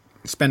where you're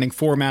spending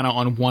 4 mana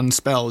on one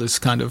spell is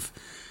kind of,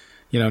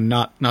 you know,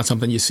 not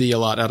something you see a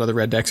lot out of the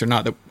red decks, or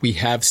not that we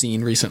have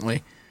seen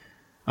recently.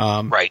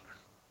 Right.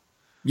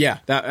 Yeah,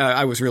 that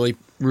I was really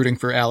rooting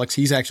for Alex.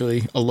 He's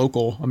actually a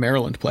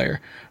Maryland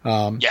player.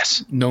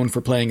 Yes. Known for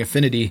playing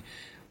Affinity,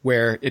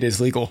 where it is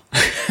legal.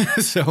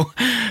 So,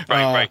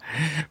 right.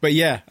 But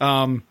yeah.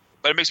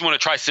 But it makes me want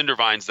to try Cinder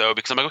Vines, though,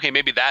 because I'm like, okay,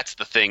 maybe that's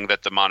the thing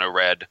that the mono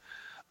red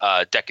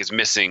deck is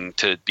missing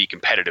to be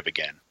competitive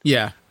again.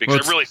 Yeah.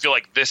 Because I really feel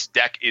like this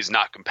deck is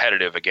not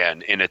competitive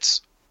again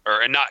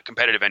or not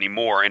competitive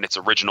anymore in its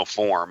original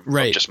form,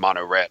 right? Of just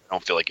mono red. I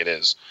don't feel like it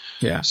is.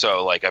 Yeah.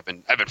 So like I've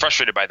been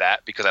frustrated by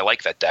that because I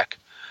like that deck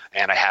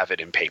and I have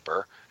it in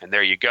paper, and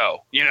there you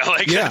go. You know,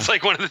 like it's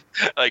like one of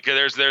the, like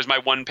there's my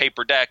one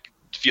paper deck,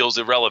 feels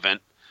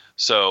irrelevant.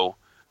 So,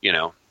 you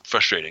know,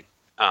 frustrating.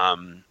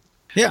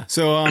 Yeah.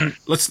 So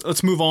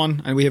let's move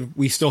on, and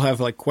we still have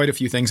like quite a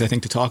few things I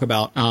think to talk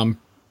about.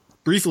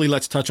 Briefly,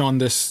 let's touch on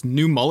this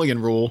new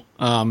Mulligan rule.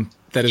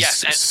 That is.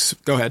 Yes,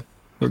 go ahead.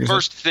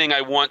 First thing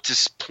I want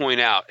to point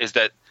out is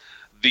that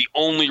the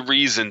only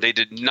reason they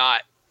did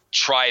not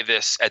try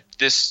this at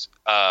this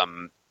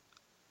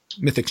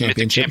Mythic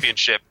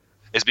Championship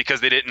is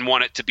because they didn't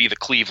want it to be the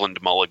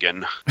Cleveland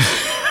Mulligan.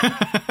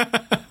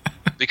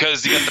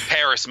 Because you got the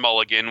Paris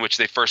Mulligan, which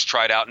they first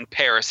tried out in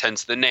Paris,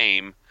 hence the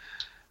name.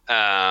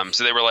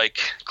 So they were like,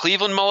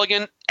 Cleveland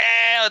Mulligan?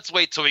 Let's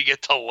wait till we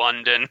get to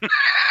London.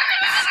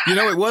 You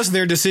know, it was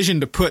their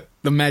decision to put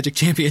the Magic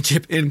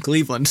Championship in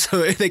Cleveland,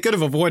 so they could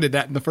have avoided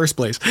that in the first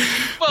place.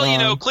 Well, you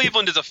know,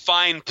 Cleveland is a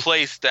fine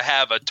place to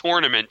have a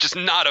tournament, just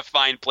not a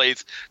fine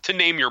place to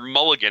name your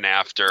Mulligan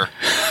after.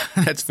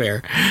 That's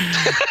fair.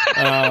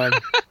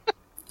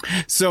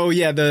 So,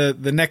 yeah,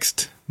 the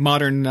next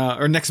Modern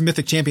or next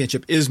Mythic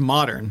Championship is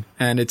Modern,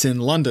 and it's in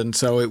London,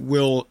 so it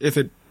will, if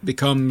it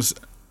becomes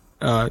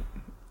an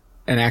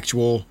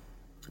actual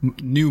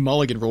new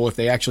Mulligan rule, if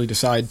they actually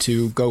decide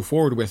to go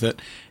forward with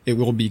it, it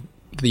will be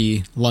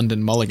the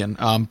London Mulligan.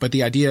 But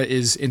the idea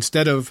is,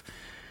 instead of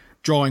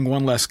drawing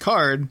one less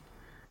card,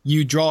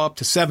 you draw up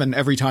to 7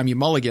 every time you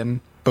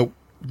mulligan, but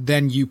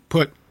then you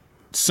put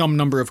some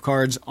number of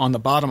cards on the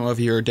bottom of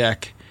your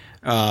deck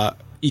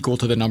equal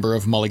to the number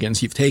of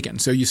mulligans you've taken.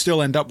 So you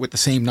still end up with the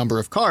same number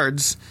of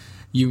cards.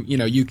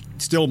 You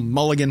still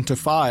mulligan to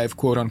 5,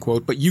 quote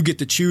unquote, but you get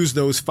to choose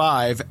those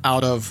 5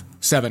 out of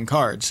 7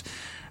 cards.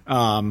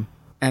 And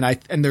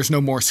there's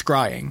no more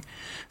scrying.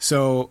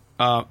 So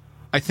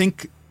I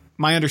think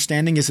my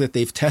understanding is that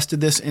they've tested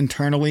this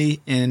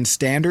internally in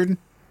Standard,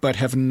 but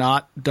have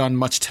not done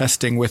much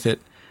testing with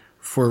it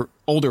for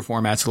older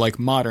formats like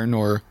Modern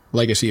or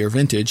Legacy or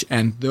Vintage,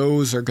 and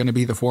those are going to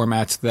be the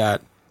formats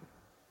that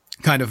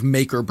kind of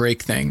make or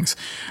break things.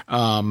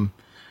 I'm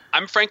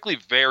frankly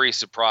very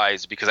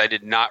surprised because I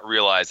did not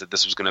realize that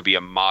this was going to be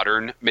a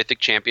Modern Mythic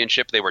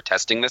Championship they were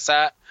testing this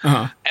at.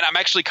 And I'm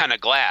actually kind of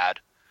glad,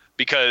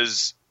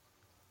 because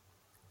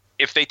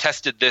if they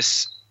tested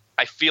this,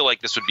 I feel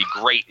like this would be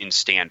great in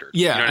Standard.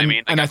 Yeah, you know what I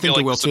mean? And I think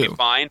it will this too. Would be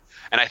fine.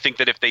 And I think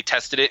that if they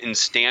tested it in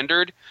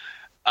Standard,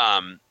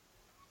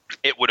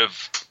 it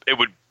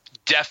would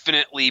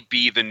definitely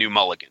be the new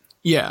Mulligan.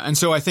 Yeah, and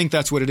so I think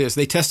that's what it is.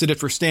 They tested it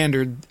for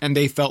Standard, and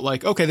they felt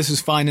like, okay, this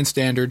is fine in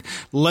Standard.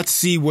 Let's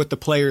see what the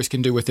players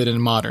can do with it in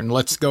Modern.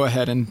 Let's go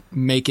ahead and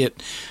make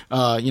it,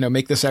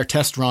 make this our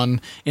test run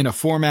in a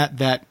format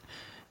that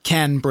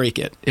can break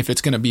it if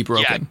it's going to be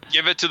broken. Yeah,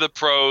 give it to the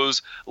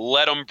pros.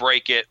 Let them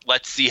break it.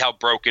 Let's see how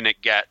broken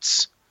it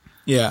gets.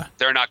 Yeah.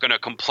 They're not going to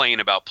complain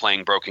about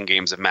playing broken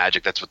games of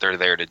Magic. That's what they're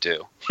there to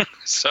do.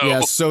 So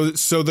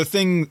the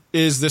thing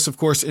is, this, of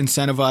course,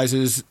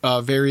 incentivizes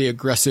very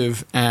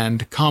aggressive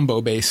and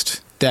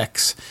combo-based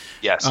decks.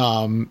 Yes.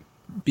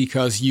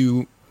 Because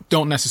you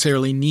don't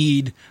necessarily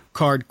need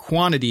card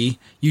quantity.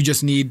 You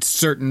just need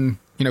certain,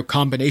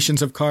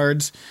 combinations of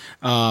cards.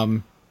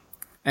 And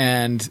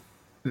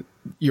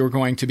you're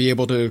going to be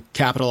able to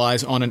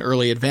capitalize on an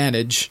early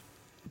advantage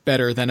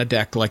better than a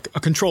deck like a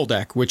control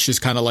deck, which is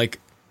kind of like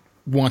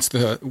wants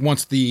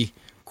the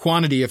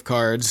quantity of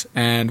cards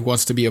and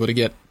wants to be able to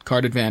get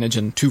card advantage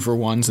and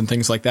 2-for-1s and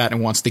things like that,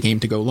 and wants the game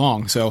to go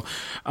long. So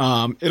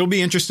it'll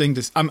be interesting.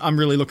 I'm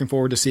really looking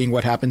forward to seeing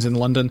what happens in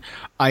London.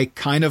 I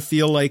kind of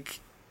feel like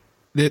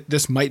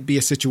this might be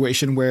a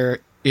situation where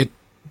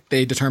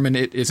they determine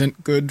it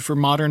isn't good for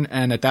Modern,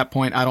 and at that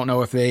point, I don't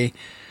know if they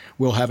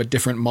will have a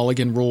different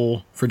Mulligan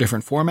rule for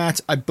different formats.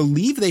 I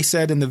believe they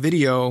said in the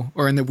video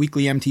or in the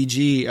weekly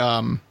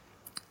MTG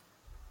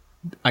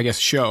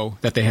show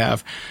that they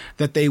have,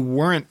 that they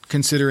weren't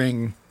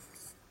considering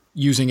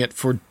using it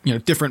for,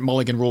 different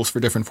Mulligan rules for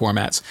different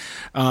formats.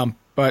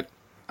 But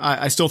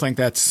I still think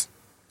that's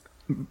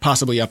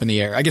possibly up in the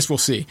air. I guess we'll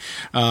see.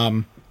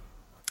 And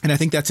I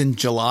think that's in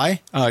July.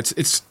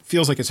 It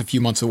feels like it's a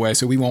few months away,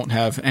 so we won't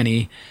have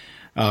any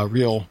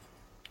real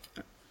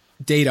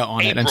data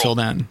on it until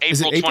then.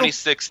 April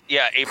 26th.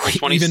 Yeah, April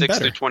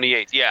 26th or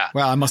 28th. Yeah.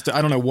 Well, I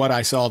don't know what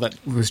I saw that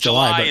was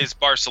July. July is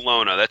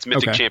Barcelona. That's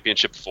Mythic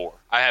Championship 4.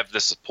 I have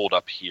this pulled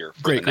up here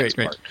for the next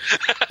part.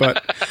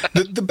 But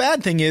the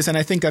bad thing is, and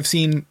I think I've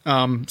seen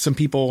some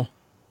people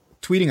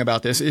tweeting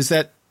about this, is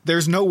that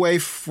there's no way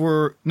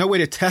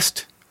to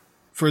test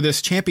for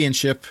this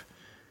championship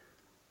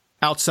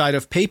outside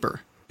of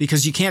paper,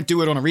 because you can't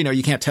do it on Arena.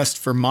 You can't test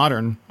for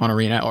Modern on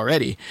Arena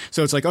already.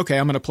 So it's like, okay,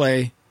 I'm going to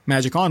play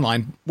Magic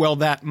Online. Well,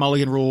 that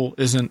Mulligan rule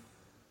isn't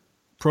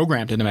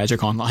programmed into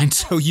Magic Online,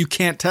 so you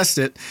can't test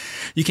it.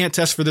 You can't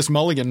test for this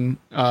Mulligan,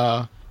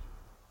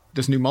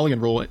 this new Mulligan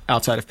rule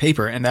outside of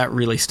paper, and that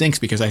really stinks,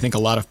 because I think a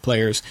lot of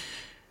players,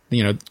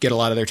 get a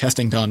lot of their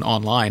testing done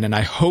online, and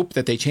I hope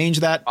that they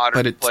change that.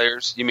 Modern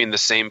players? You mean the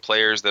same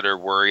players that are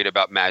worried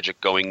about Magic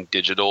going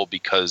digital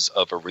because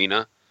of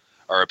Arena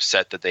are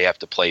upset that they have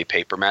to play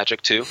paper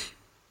Magic too?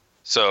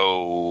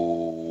 So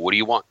what do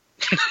you want?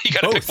 You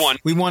got to pick one.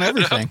 We want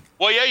everything.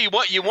 Well, yeah, you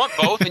want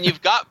both, and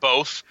you've got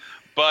both.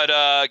 But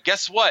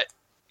guess what?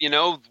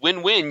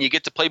 Win-win. You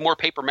get to play more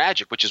paper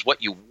Magic, which is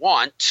what you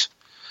want,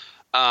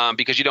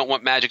 because you don't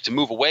want Magic to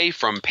move away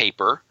from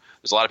paper.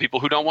 There's a lot of people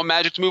who don't want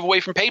Magic to move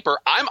away from paper.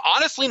 I'm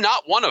honestly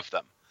not one of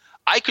them.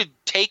 I could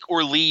take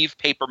or leave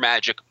paper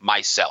Magic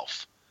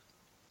myself.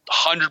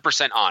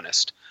 100%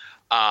 honest.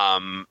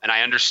 And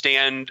I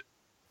understand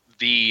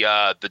the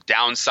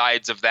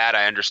downsides of that.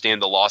 I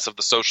understand the loss of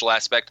the social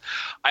aspect.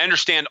 I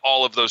understand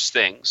all of those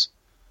things,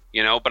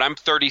 but I'm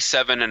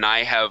 37 and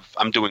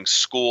I'm doing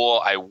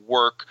school. I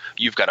work.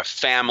 You've got a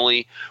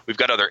family. We've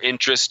got other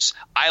interests.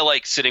 I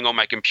like sitting on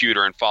my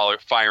computer and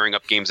firing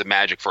up games of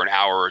Magic for an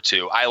hour or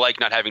two. I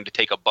like not having to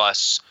take a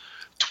bus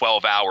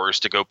 12 hours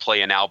to go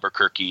play in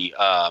Albuquerque.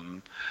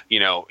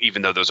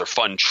 Even though those are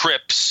fun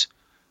trips,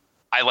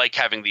 I like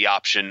having the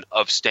option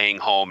of staying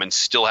home and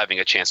still having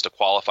a chance to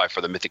qualify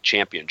for the Mythic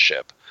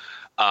Championship.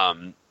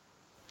 But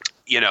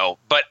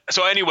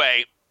so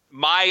anyway,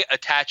 my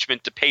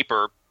attachment to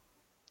paper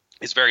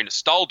is very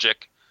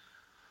nostalgic,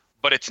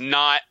 but it's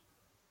not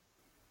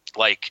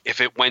like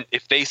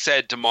if they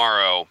said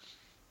tomorrow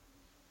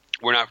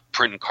we're not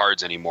printing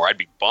cards anymore, I'd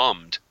be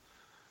bummed,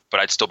 but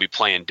I'd still be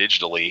playing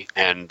digitally,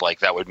 and like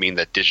that would mean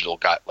that digital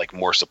got like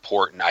more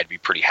support, and I'd be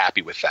pretty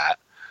happy with that.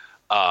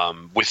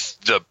 With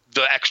the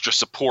extra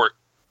support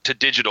to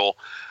digital,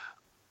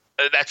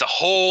 that's a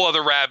whole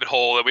other rabbit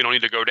hole that we don't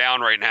need to go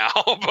down right now.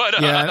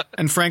 But yeah,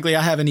 and frankly,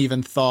 I haven't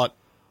even thought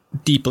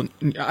deeply.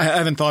 I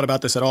haven't thought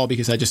about this at all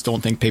because I just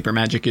don't think paper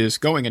Magic is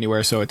going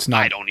anywhere. So it's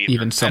not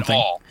even something at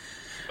all.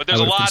 But there's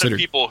a lot of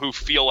people who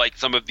feel like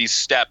some of these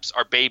steps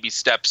are baby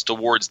steps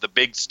towards the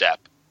big step.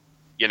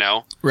 You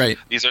know, right?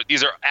 These are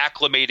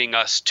acclimating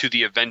us to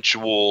the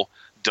eventual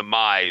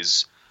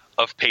demise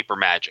of paper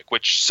Magic,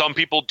 which some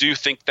people do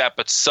think that,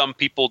 but some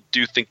people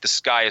do think the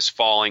sky is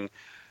falling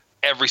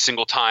every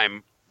single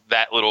time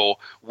that little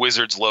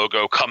Wizards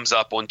logo comes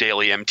up on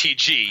daily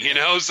MTG, you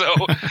know? So,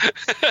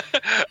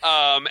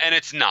 and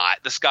it's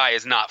not. The sky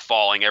is not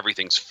falling.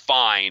 Everything's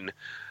fine.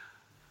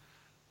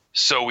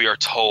 So we are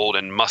told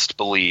and must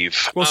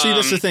believe. Well, see,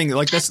 that's the thing.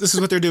 Like this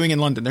is what they're doing in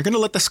London. They're going to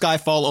let the sky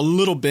fall a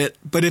little bit,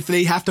 but if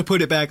they have to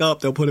put it back up,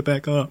 they'll put it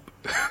back up.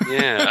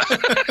 Yeah.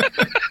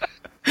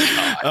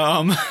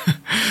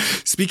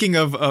 Speaking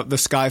of the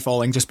sky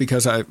falling, just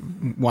because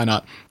why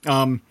not?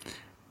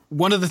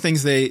 One of the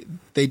things they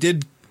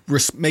did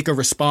make a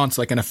response,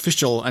 like an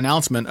official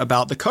announcement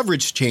about the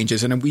coverage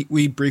changes, and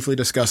we briefly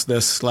discussed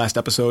this last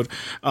episode.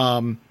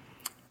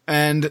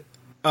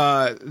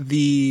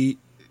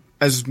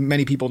 As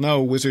many people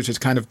know, Wizards has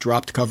kind of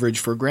dropped coverage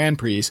for Grand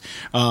Prix.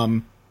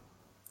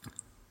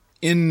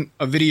 In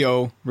a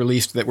video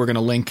released that we're going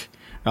to link,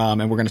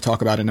 and we're going to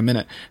talk about in a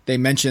minute, they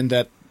mentioned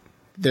that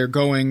they're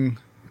going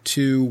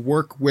to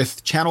work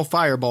with Channel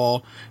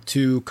Fireball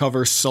to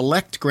cover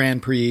select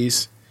Grand Prix.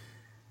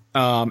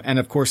 And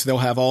of course, they'll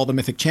have all the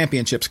Mythic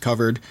Championships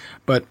covered.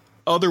 But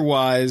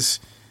otherwise,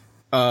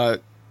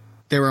 there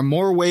are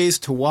more ways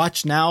to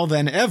watch now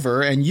than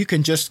ever, and you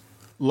can just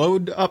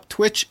load up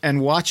Twitch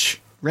and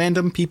watch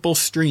random people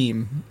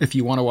stream if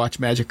you want to watch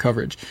Magic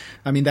coverage.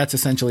 I mean, that's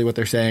essentially what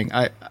they're saying.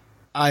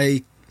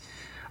 I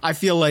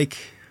feel like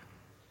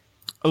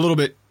a little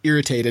bit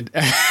irritated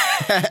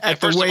at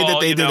the way that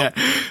they did that.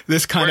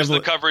 This kind of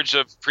the coverage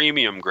of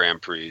premium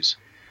Grand Prix.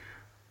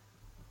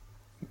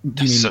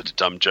 That's such a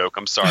dumb joke.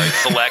 I'm sorry.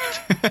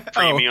 Select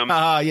premium.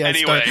 Yeah.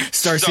 Anyway,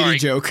 Star City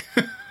joke.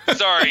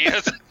 Sorry.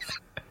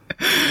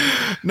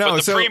 No,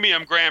 but the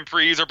premium Grand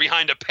Prix are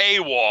behind a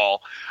paywall.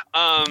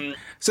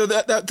 So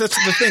that's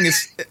the thing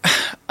is,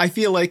 I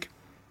feel like,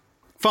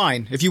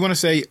 fine. If you want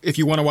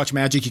to watch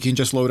Magic, you can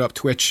just load up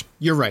Twitch.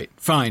 You're right.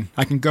 Fine.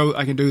 I can do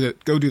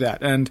that. Go do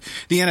that. And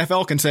the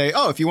NFL can say,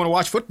 oh, if you want to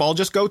watch football,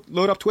 just go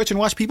load up Twitch and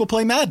watch people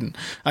play Madden.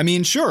 I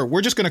mean, sure,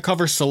 we're just going to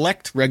cover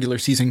select regular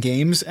season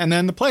games and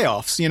then the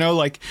playoffs. You know,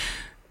 like,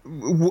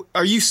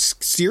 are you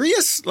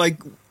serious?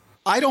 Like,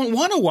 I don't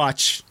want to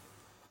watch.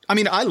 I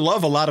mean, I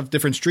love a lot of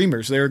different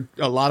streamers. There are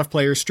a lot of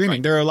players streaming.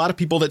 Right. There are a lot of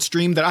people that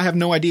stream that I have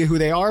no idea who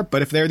they are,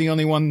 but if they're the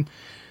only one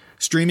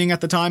streaming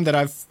at the time that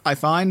I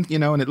find, you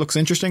know, and it looks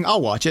interesting, I'll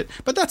watch it.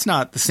 But that's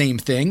not the same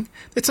thing.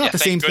 It's not the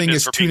same thing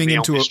as tuning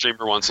into a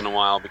streamer once in a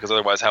while, because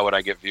otherwise, how would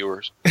I get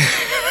viewers?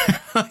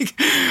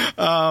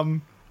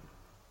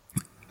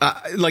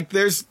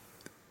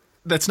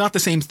 That's not the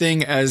same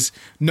thing as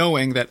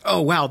knowing that, oh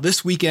wow,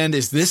 this weekend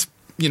is this,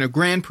 you know,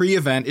 Grand Prix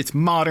event. It's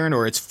modern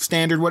or it's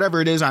standard,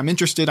 whatever it is. I'm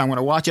interested. I want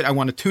to watch it. I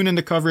want to tune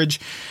into coverage,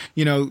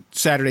 you know,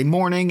 Saturday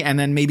morning, and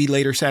then maybe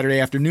later Saturday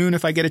afternoon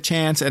if I get a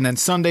chance, and then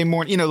Sunday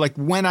morning, you know, like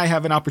when I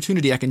have an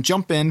opportunity, I can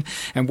jump in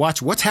and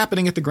watch what's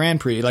happening at the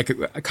Grand Prix, like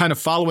kind of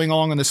following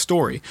along on the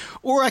story.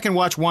 Or I can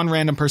watch one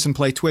random person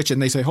play Twitch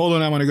and they say, hold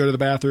on, I want to go to the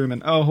bathroom,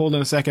 and oh, hold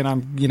on a second,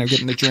 I'm, you know,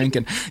 getting a drink,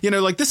 and, you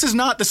know, like this is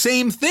not the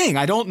same thing.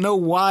 I don't know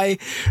why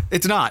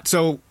it's not.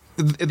 So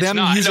them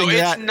using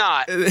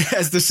that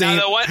as the same.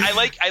 Now,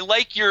 I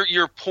like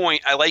your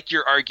point. I like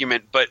your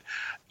argument, but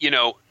you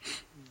know,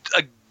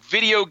 a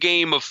video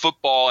game of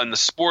football and the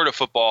sport of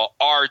football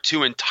are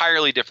two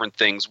entirely different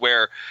things.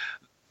 Where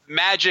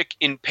Magic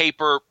in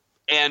paper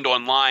and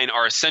online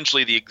are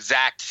essentially the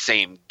exact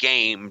same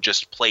game,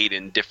 just played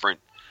in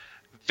different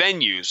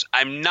venues.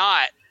 I'm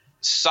not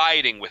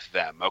siding with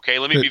them. Okay,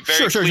 let me be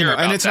very clear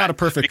about and it's that, not a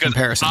perfect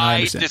comparison.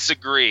 I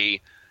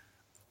disagree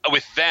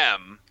with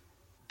them.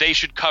 They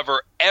should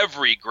cover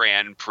every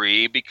Grand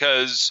Prix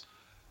because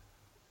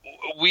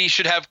we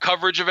should have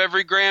coverage of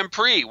every Grand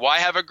Prix. Why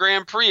have a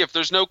Grand Prix if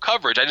there's no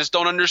coverage? I just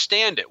don't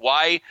understand it.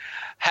 Why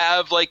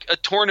have like a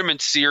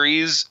tournament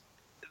series?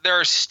 There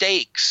are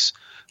stakes.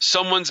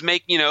 Some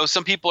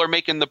people are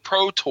making the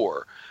Pro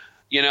Tour,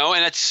 you know,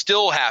 and it's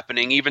still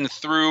happening even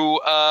through,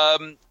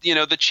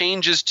 the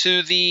changes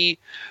to the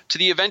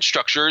event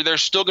structure.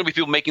 There's still going to be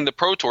people making the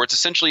Pro Tour. It's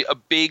essentially a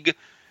big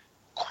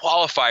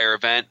qualifier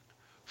event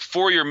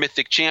for your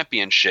Mythic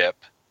Championship,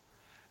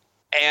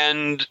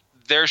 and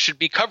there should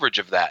be coverage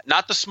of that.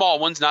 Not the small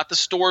ones, not the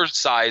store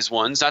size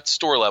ones, not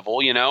store level,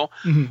 you know,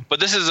 but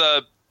this is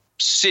a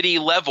city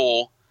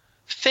level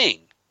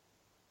thing.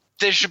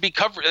 There should be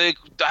coverage.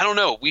 I don't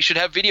know. We should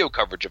have video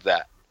coverage of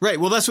that. Right.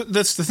 Well,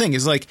 that's the thing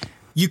is like,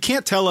 you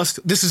can't tell us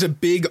this is a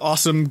big,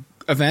 awesome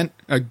event,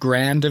 a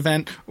grand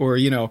event, or,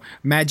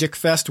 Magic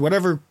Fest,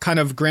 whatever kind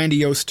of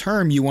grandiose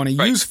term you want to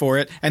use for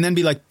it, and then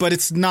be like, but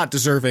it's not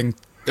deserving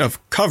of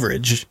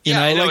coverage.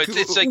 I know. Like,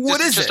 it's like,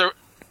 what is it?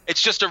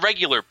 It's just a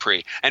regular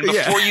pre. And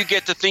before you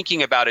get to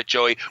thinking about it,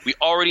 Joey, we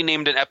already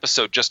named an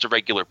episode just a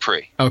regular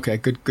pre. Okay,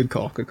 good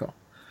call.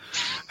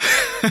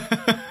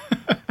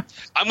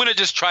 I'm going to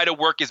just try to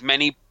work as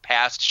many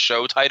past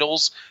show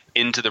titles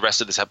into the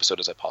rest of this episode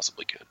as I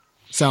possibly can.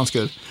 Sounds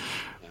good.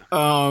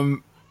 Yeah.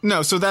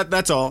 No, so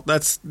that's all.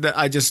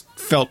 I just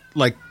felt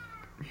like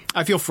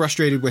I feel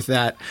frustrated with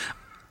that.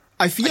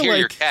 I feel hear like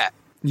your cat.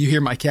 You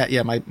hear my cat?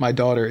 Yeah, my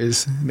daughter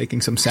is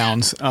making some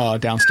sounds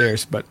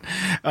downstairs, but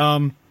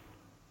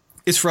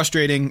it's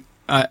frustrating.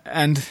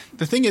 And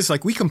the thing is,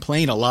 like, we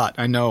complain a lot.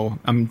 I know.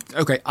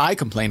 I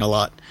complain a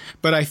lot,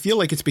 but I feel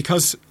like it's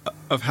because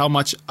of how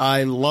much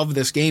I love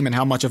this game and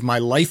how much of my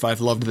life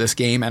I've loved this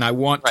game, and I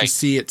want to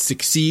see it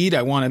succeed.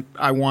 I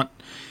want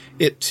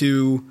it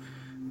to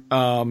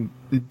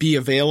be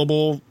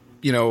available.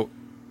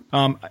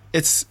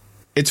 It's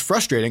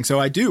frustrating. So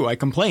I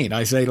complain.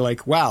 I say,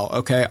 like, wow,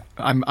 okay,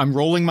 I'm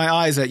rolling my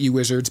eyes at you,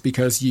 Wizards,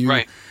 because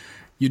you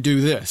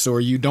do this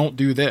or you don't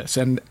do this,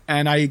 and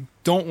I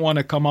don't want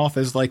to come off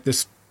as like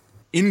this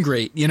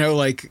ingrate,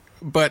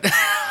 but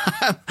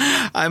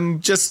I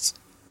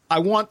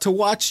want to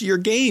watch your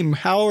game.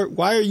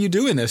 Why are you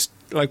doing this?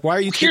 Like, why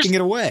are you taking it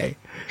away?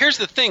 Here's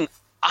the thing.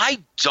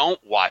 I don't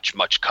watch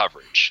much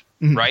coverage,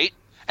 right?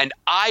 And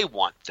I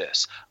want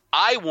this.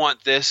 I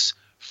want this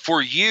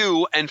for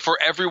you and for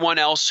everyone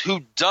else who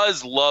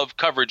does love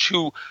coverage,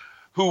 who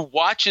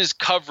watches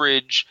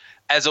coverage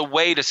as a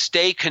way to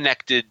stay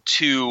connected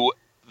to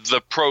the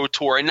Pro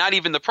Tour, and not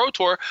even the Pro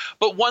Tour,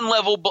 but one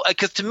level,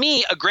 because to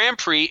me, a Grand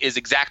Prix is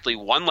exactly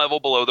one level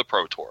below the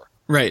Pro Tour.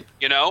 Right.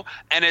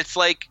 And it's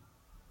like,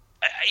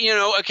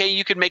 okay,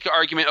 you could make an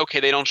argument, okay,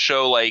 they don't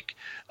show like,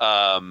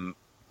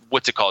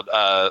 what's it called?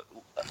 I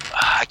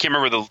can't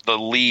remember the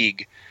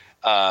league,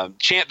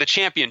 the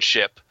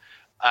championship,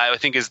 I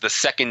think is the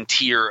second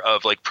tier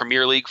of like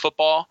Premier League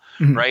football,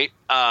 right?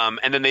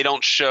 And then they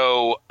don't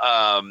show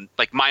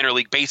like minor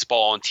league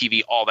baseball on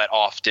TV all that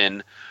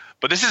often.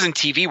 But this isn't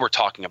TV we're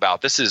talking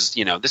about. This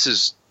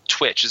is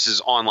Twitch. This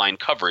is online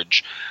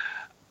coverage.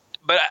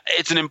 But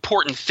it's an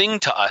important thing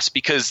to us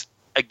because,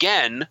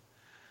 again,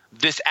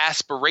 this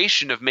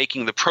aspiration of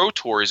making the Pro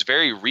Tour is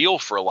very real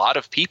for a lot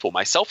of people,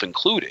 myself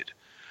included.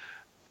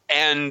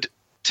 And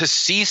to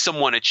see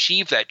someone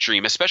achieve that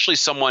dream, especially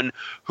someone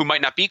who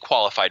might not be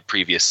qualified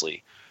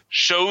previously,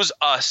 shows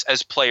us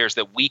as players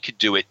that we could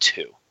do it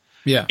too.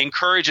 Yeah.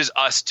 Encourages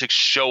us to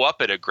show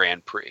up at a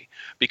Grand Prix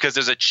because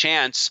there's a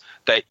chance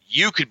that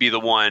you could be the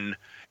one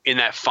in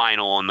that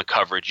final on the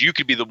coverage. You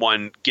could be the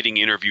one getting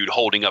interviewed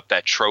holding up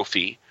that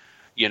trophy.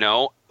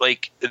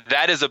 Like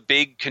that is a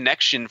big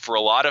connection for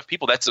a lot of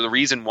people. That's the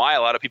reason why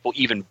a lot of people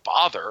even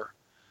bother,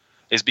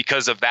 is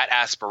because of that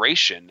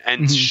aspiration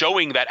and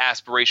showing that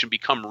aspiration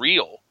become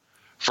real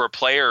for a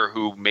player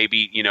who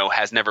maybe,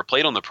 has never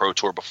played on the Pro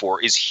Tour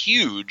before is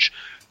huge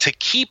to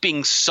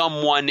keeping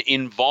someone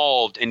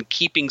involved and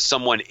keeping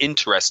someone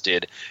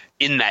interested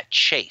in that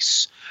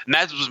chase. And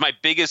that was my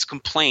biggest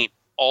complaint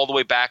all the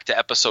way back to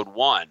episode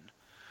 1,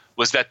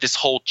 was that this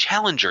whole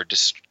challenger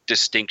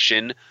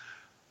distinction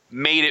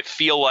made it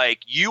feel like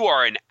you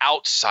are an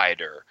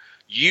outsider.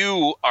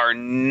 You are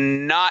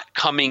not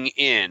coming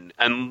in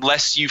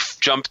unless you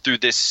jump through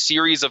this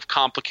series of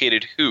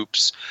complicated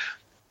hoops.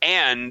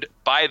 And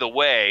by the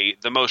way,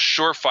 the most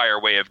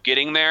surefire way of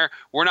getting there,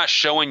 we're not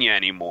showing you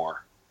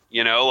anymore.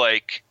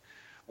 Like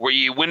where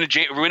you win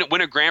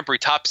a Grand Prix,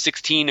 top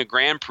 16 a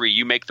Grand Prix,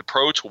 you make the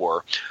Pro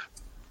Tour.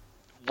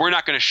 We're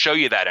not going to show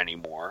you that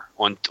anymore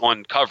on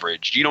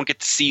coverage. You don't get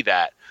to see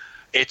that.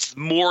 It's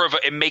more of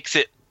it makes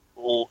it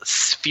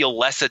feel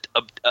less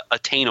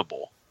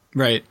attainable.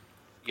 Right.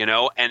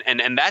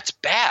 And that's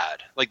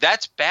bad. Like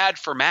that's bad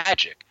for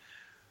Magic.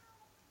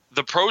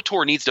 The Pro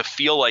Tour needs to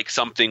feel like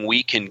something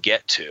we can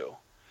get to.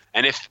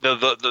 And if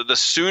the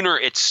sooner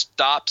it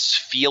stops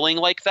feeling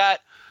like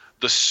that,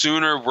 the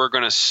sooner we're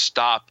going to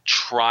stop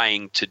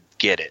trying to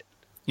get it.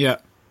 Yeah.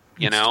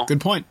 Good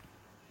point.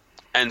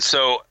 And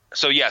so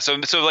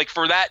like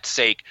for that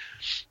sake,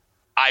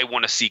 I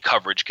want to see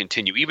coverage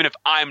continue, even if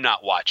I'm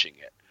not watching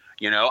it.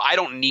 I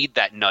don't need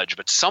that nudge,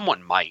 but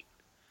someone might.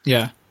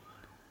 Yeah.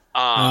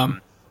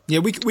 Yeah,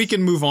 we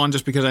can move on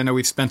just because I know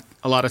we've spent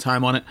a lot of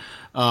time on it.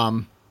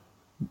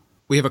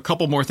 We have a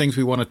couple more things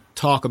we want to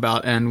talk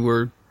about, and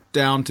we're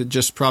down to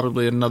just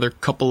probably another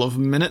couple of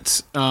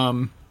minutes.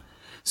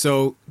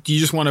 So do you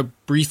just want to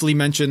briefly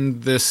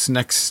mention this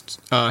next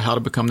how to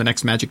become the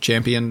next Magic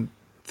champion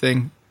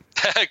thing?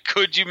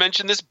 Could you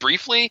mention this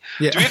briefly?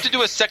 Yeah. Do we have to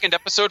do a second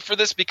episode for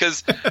this?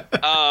 Because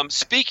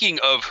speaking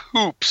of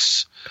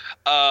hoops,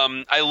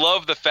 I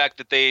love the fact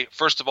that they,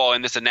 first of all,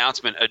 in this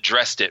announcement,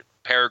 addressed it.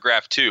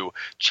 Paragraph 2,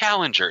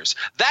 challengers.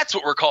 That's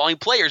what we're calling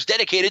players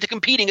dedicated to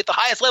competing at the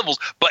highest levels,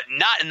 but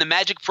not in the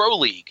Magic Pro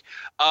League.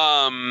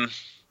 So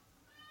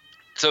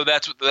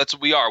that's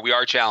what we are. We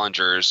are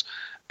challengers.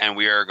 and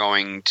we are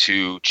going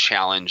to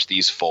challenge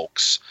these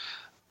folks.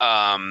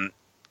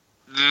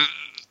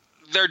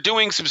 They're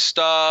doing some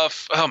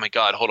stuff. Oh my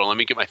God, hold on. Let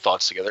me get my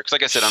thoughts together. Because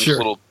like I said, I'm just a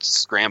little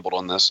scrambled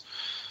on this.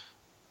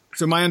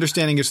 So my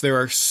understanding is there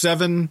are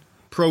 7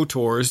 Pro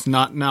Tours,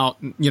 not now,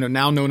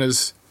 now known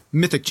as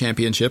Mythic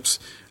Championships.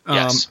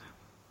 Yes.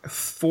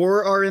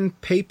 4 are in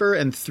paper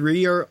and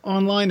 3 are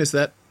online. Is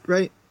that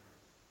right?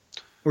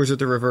 Or is it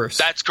the reverse?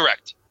 That's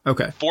correct.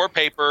 Okay. 4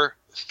 paper,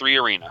 3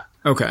 arena.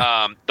 Okay.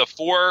 The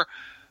 4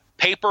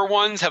 paper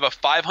ones have a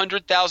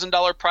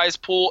 $500,000 prize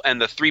pool, and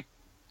the 3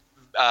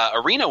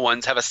 arena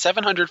ones have a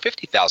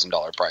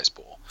 $750,000 prize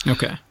pool.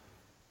 Okay.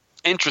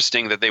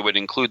 Interesting that they would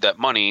include that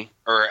money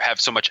or have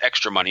so much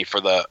extra money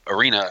for the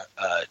arena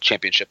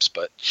championships,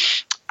 but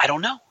I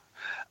don't know.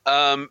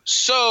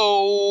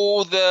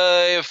 So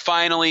they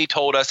finally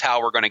told us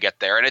how we're going to get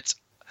there, and it's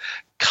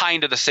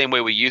kind of the same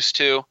way we used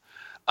to.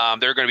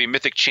 There are going to be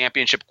Mythic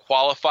Championship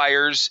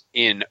qualifiers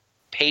in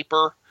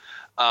paper,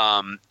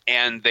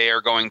 and they are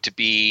going to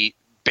be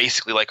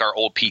basically like our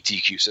old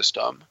PTQ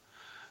system.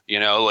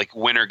 Like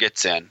winner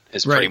gets in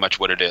is pretty much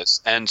what it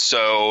is. And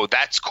so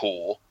that's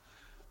cool.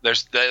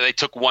 They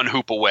took 1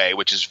 hoop away,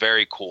 which is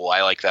very cool.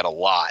 I like that a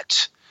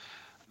lot.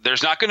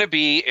 There's not going to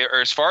be, or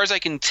as far as I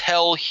can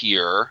tell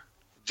here,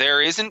 there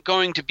isn't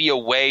going to be a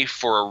way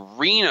for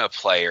arena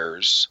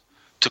players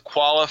to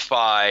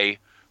qualify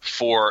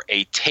for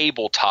a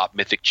tabletop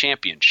Mythic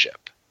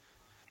Championship.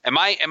 Am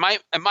I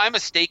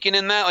mistaken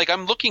in that? Like,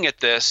 I'm looking at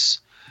this,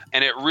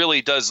 and it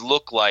really does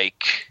look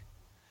like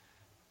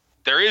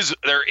there is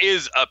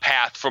a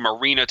path from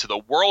arena to the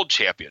World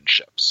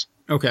Championships.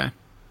 Okay.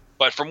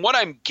 But from what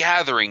I'm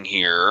gathering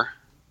here,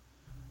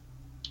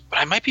 but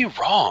I might be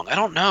wrong. I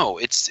don't know.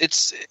 It's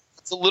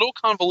a little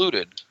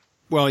convoluted.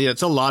 Well, yeah,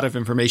 it's a lot of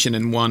information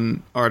in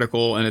one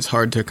article, and it's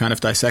hard to kind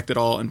of dissect it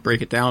all and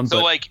break it down.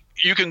 So,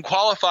 you can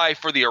qualify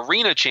for the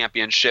Arena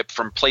Championship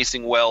from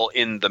placing well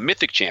in the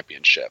Mythic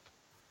Championship.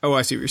 Oh,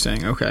 I see what you're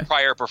saying. Okay.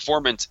 Prior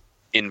performance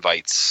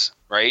invites,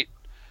 right?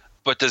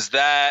 But does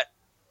that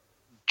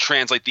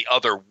translate the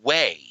other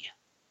way?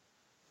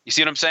 You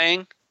see what I'm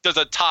saying? Does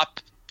a top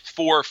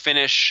 4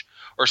 finish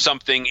or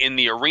something in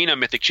the Arena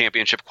Mythic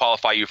Championship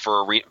qualify you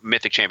for a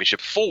Mythic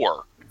Championship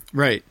 4?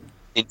 Right.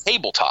 In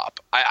tabletop?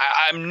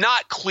 I'm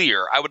not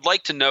clear. I would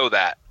like to know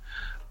that.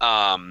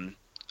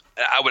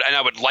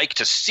 I would like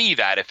to see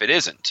that if it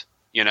isn't.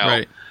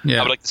 Right. Yeah.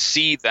 I would like to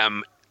see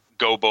them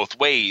go both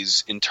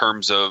ways in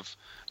terms of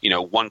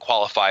one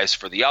qualifies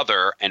for the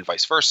other and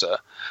vice versa.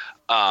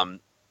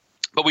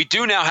 But we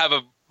do now have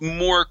a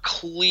more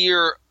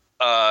clear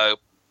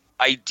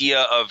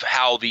idea of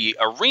how the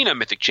Arena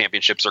Mythic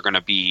Championships are going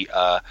to be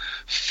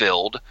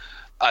filled.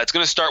 It's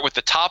going to start with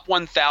the top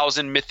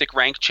 1,000 Mythic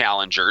Rank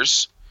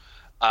Challengers.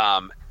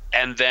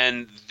 And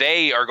then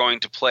they are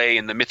going to play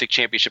in the Mythic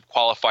Championship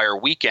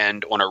qualifier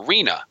weekend on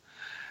Arena.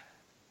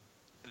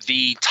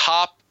 The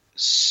top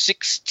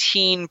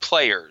 16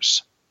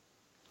 players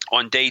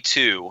on day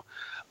 2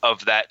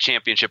 of that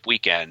championship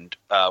weekend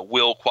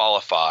will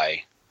qualify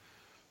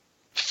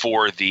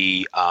for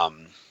the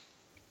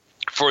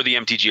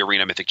MTG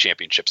Arena Mythic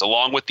Championships,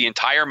 along with the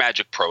entire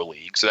Magic Pro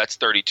League. So that's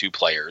 32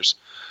 players,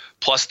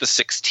 plus the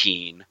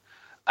 16.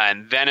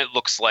 And then it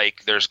looks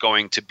like there's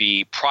going to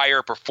be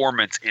prior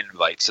performance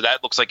invites. So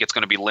that looks like it's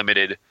going to be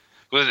limited.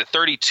 Was it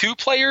 32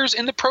 players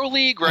in the Pro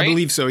League, right? I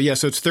believe so, yeah.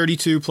 So it's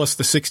 32 plus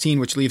the 16,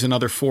 which leaves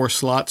another 4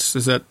 slots.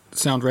 Does that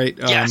sound right?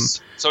 Yes.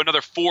 So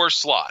another 4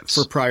 slots.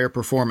 For prior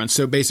performance.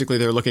 So basically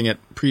they're looking at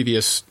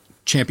previous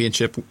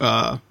championship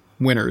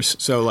winners.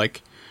 So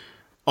like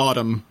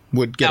Autumn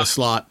would get a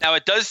slot. Now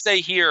it does say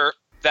here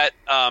that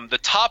the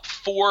top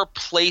 4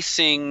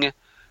 placing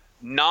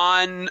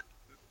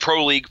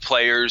non-Pro League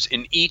players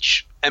in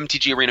each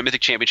MTG Arena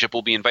Mythic Championship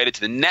will be invited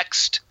to the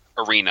next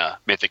Arena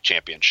Mythic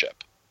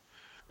Championship.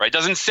 Right? It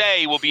doesn't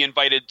say we'll be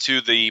invited to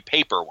the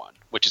paper one,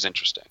 which is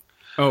interesting.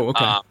 Oh,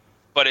 okay.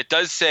 But it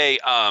does say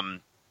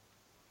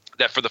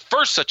that for the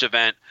first such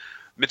event,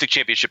 Mythic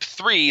Championship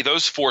 3,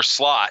 those 4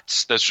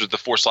 slots, those are the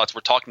 4 slots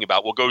we're talking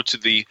about, will go to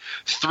the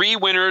 3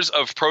 winners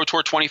of Pro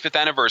Tour 25th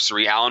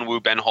Anniversary, Alan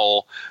Wu, Ben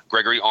Hull,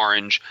 Gregory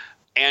Orange,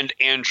 and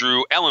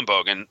Andrew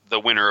Ellenbogen,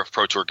 the winner of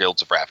Pro Tour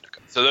Guilds of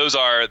Ravnica. So those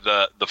are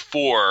the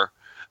 4,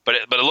 but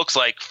it looks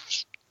like,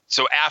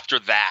 so after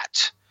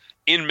that,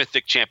 in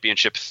Mythic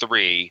Championship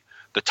 3,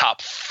 the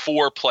top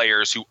 4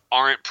 players who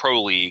aren't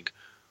Pro League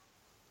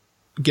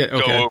go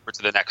over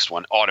to the next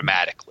one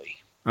automatically.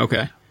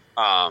 Okay.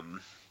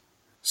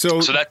 So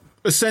that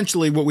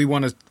essentially what we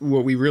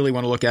really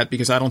want to look at,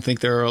 because I don't think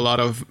there are a lot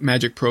of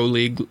Magic Pro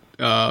League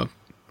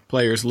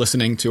players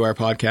listening to our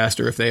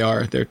podcast, or if they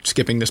are, they're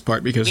skipping this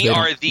part because we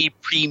are the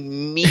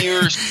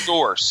premier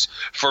source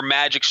for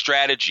Magic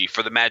strategy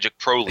for the Magic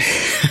Pro League.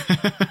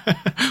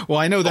 Well,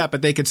 I know that,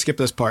 but they could skip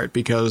this part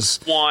because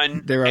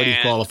they're already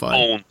qualified.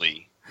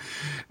 Only.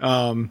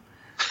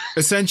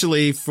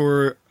 Essentially,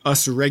 for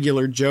us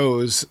regular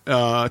Joes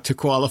to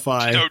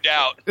qualify, no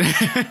doubt,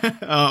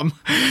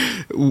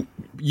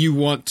 you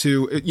want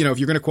to, if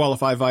you're going to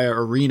qualify via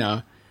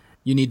Arena,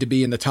 you need to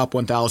be in the top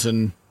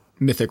 1,000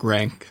 Mythic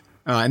rank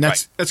And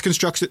that's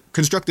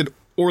constructed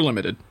or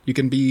limited. You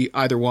can be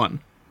either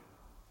one.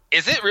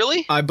 Is it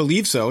really? I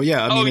believe so.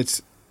 Yeah. I mean,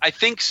 it's. I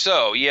think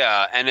so.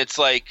 Yeah, and it's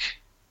like,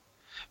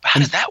 how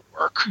does that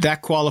work?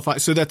 That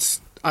qualifies. So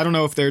that's. I don't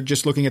know if they're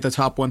just looking at the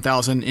top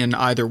 1,000 in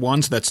either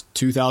one. So that's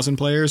 2,000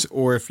 players,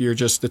 or if you're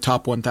just the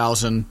top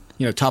 1,000.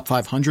 Top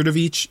 500 of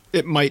each.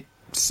 It might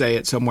say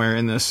it somewhere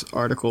in this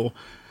article.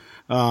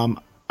 I'm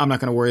not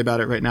going to worry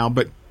about it right now,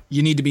 but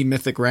you need to be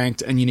Mythic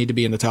ranked and you need to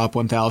be in the top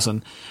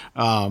 1,000.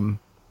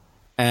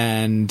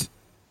 And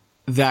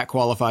that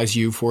qualifies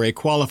you for a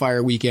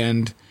qualifier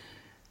weekend.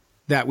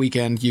 That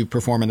weekend you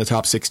perform in the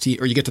top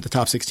 16, or you get to the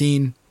top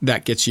 16.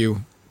 That gets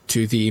you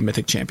to the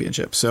Mythic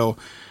Championship. So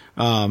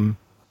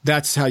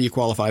that's how you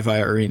qualify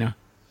via Arena.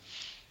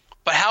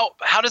 But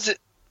how does it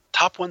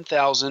top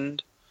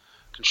 1,000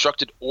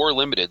 constructed or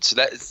limited?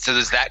 So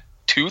is that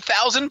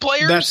 2,000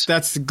 players?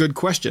 That's a good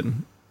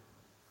question.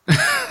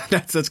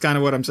 That's kind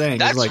of what I'm saying.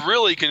 That's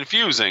really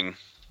confusing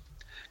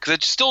because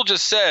it still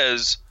just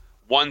says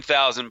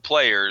 1,000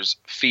 players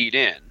feed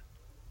in.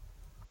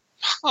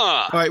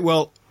 Huh. All right.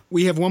 Well,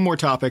 we have one more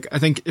topic. I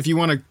think if you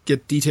want to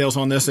get details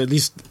on this, at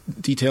least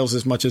details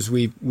as much as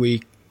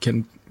we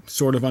can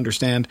sort of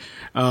understand,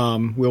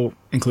 we'll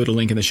include a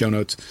link in the show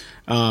notes.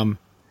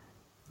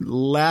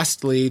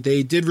 Lastly,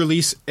 they did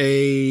release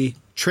a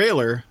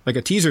trailer, like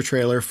a teaser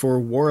trailer for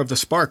War of the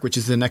Spark, which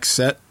is the next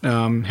set,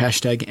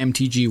 hashtag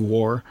MTG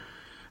War.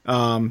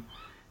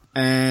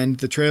 And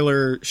the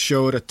trailer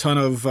showed a ton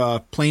of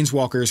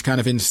planeswalkers kind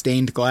of in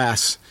stained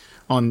glass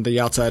on the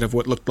outside of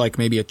what looked like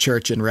maybe a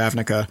church in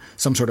Ravnica,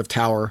 some sort of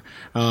tower.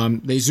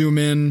 They zoom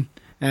in,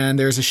 and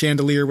there's a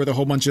chandelier with a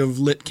whole bunch of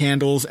lit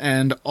candles,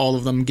 and all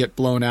of them get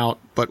blown out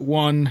but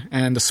one,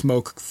 and the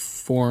smoke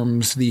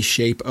forms the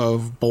shape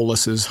of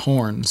Bolus's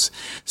horns.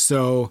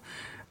 So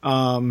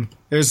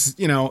there's,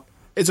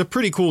 it's a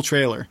pretty cool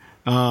trailer.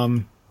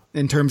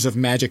 In terms of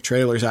Magic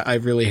trailers, I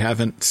really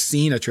haven't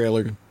seen a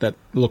trailer that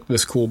looked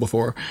this cool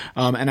before.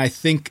 And I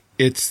think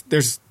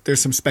there's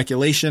some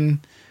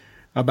speculation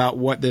about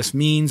what this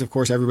means. Of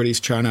course, everybody's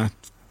trying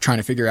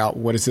to figure out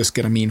what is this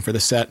going to mean for the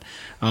set.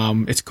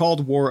 It's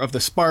called War of the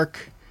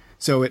Spark,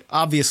 so it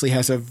obviously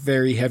has a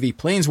very heavy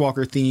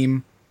Planeswalker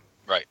theme.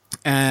 Right.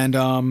 And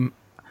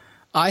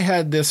I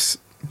had this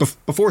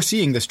before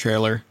seeing this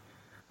trailer.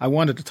 I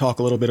wanted to talk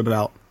a little bit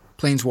about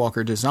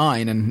Planeswalker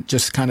design and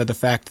just kind of the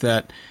fact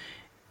that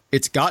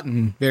it's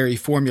gotten very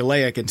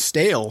formulaic and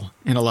stale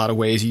in a lot of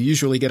ways. You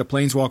usually get a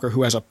Planeswalker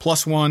who has a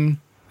 +1.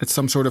 It's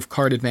some sort of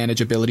card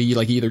advantage ability.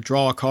 You either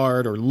draw a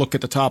card or look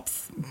at the top,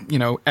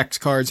 X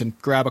cards and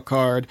grab a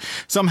card.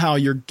 Somehow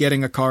you're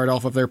getting a card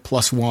off of their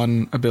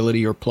 +1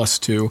 ability or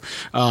 +2.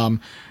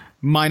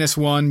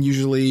 -1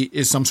 usually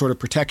is some sort of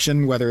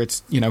protection, whether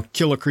it's,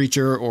 kill a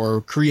creature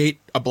or create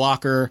a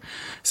blocker,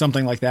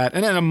 something like that.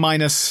 And then a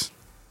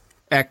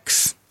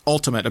 -X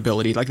ultimate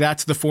ability.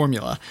 That's the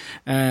formula.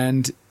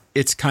 And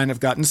it's kind of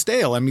gotten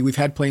stale. I mean, we've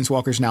had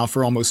Planeswalkers now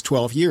for almost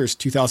 12 years.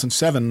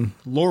 2007,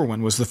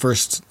 Lorwyn was the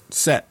first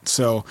set.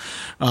 So,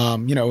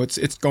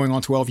 it's going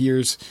on 12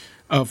 years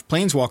of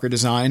Planeswalker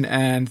design,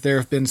 and there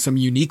have been some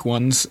unique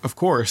ones, of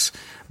course,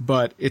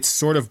 but it's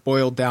sort of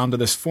boiled down to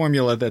this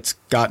formula that's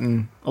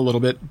gotten a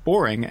little bit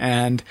boring.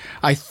 And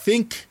I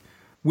think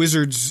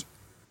Wizards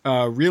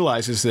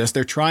realizes this.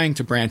 They're trying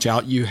to branch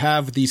out. You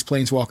have these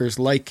Planeswalkers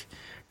like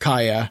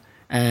Kaya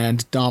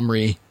and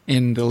Domri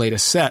in the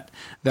latest set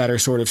that are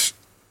sort of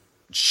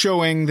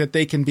showing that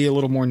they can be a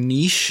little more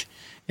niche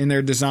in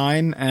their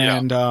design,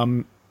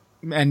 and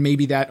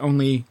maybe that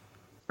only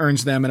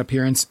earns them an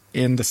appearance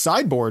in the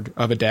sideboard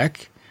of a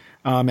deck,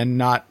 and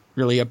not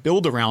really a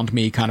build around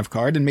me kind of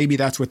card. And maybe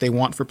that's what they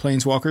want for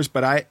Planeswalkers,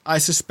 but I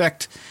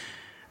suspect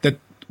that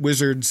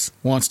Wizards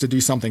wants to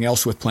do something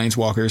else with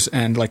Planeswalkers,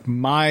 and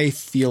my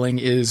feeling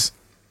is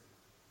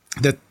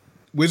that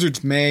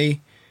Wizards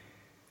may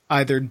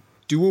either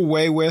do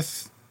away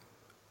with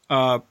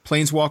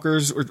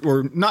Planeswalkers,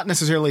 or not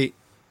necessarily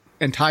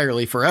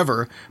entirely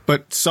forever,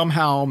 but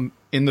somehow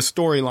in the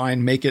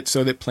storyline make it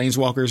so that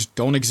Planeswalkers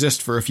don't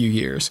exist for a few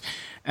years,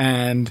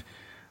 and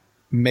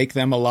make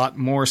them a lot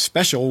more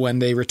special when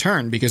they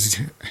return. Because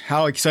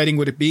how exciting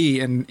would it be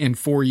in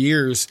 4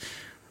 years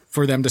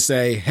for them to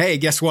say, hey,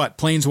 guess what?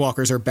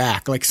 Planeswalkers are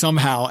back,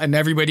 somehow, and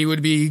everybody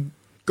would be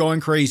going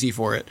crazy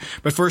for it.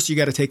 But first you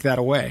got to take that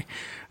away.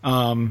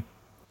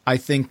 I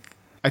think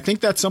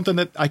that's something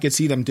that I could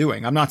see them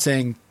doing. I'm not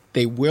saying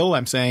they will.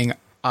 I'm saying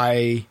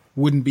I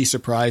wouldn't be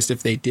surprised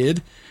if they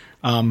did.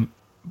 And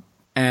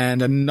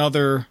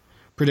another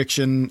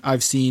prediction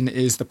I've seen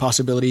is the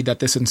possibility that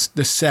this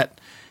set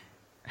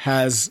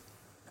has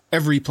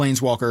every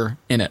Planeswalker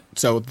in it.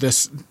 So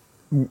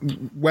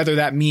whether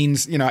that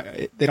means,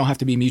 they don't have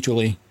to be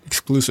mutually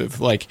exclusive.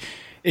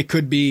 It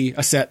could be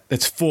a set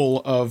that's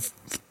full of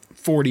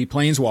 40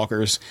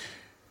 Planeswalkers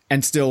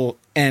and still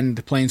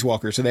end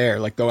Planeswalkers there,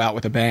 go out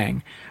with a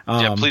bang.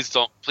 Please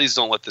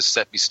don't let this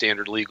set be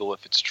standard legal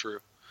if it's true.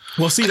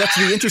 Well, see, that's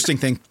the interesting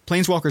thing.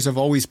 Planeswalkers have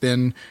always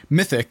been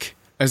Mythic,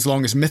 as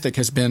long as Mythic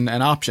has been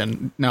an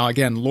option. Now,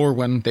 again,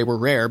 Lorwyn, they were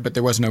rare, but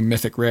there was no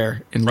Mythic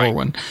rare in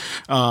Lorwyn.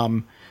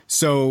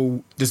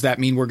 So does that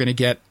mean we're going to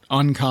get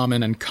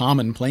uncommon and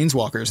common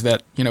planeswalkers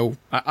that,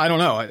 I don't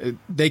know.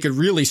 They could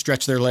really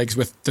stretch their legs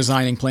with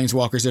designing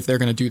planeswalkers if they're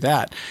going to do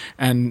that.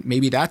 And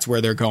maybe that's where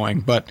they're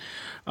going. But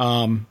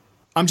I'm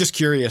just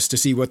curious to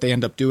see what they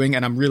end up doing.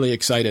 And I'm really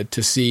excited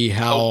to see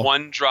how a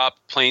 1-drop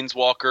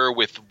planeswalker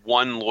with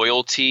 1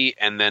 loyalty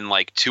and then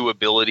like 2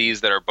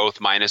 abilities that are both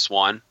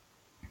 -1.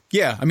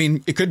 Yeah, I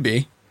mean, it could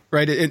be,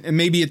 right? And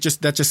maybe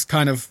that just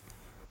kind of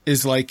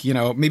is like,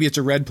 maybe it's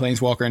a red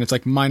planeswalker and it's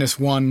like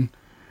 -1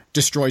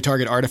 destroy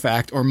target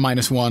artifact or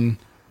 -1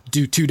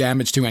 do 2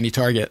 damage to any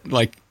target.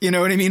 Like, you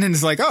know what I mean? And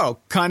it's like, oh,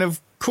 kind of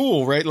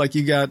cool, right? Like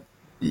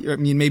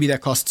maybe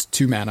that costs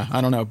 2 mana.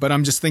 I don't know. But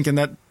I'm just thinking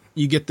that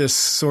you get this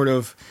sort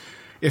of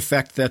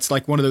effect that's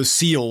like one of those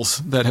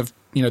seals that have,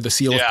 the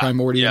seal of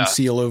Primordium,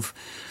 seal of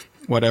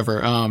whatever.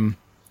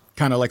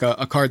 Kind of like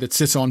a card that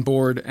sits on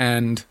board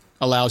and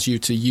allows you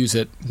to use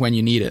it when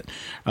you need it.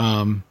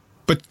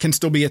 But can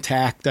still be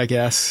attacked, I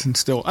guess, and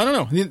still, I don't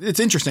know. It's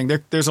interesting.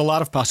 There's a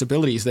lot of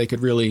possibilities they could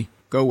really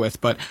go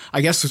with, but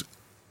I guess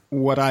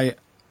what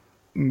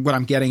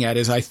I'm getting at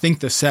is I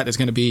think the set is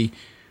going to be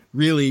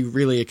really,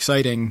 really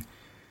exciting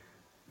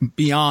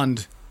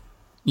beyond,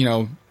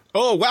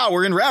 oh wow,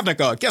 we're in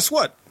Ravnica. Guess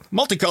what?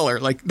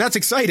 Multicolor. Like, that's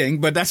exciting,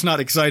 but that's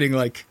not exciting.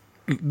 Like,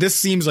 this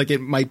seems like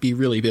it might be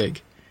really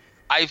big.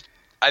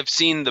 I've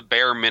seen the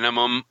bare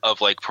minimum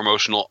of like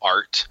promotional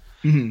art.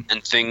 Mm-hmm.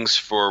 And things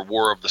for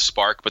War of the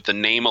Spark, but the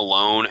name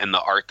alone and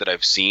the art that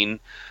I've seen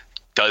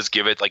does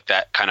give it like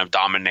that kind of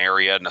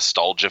Dominaria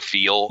nostalgia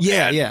feel.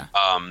 Yeah.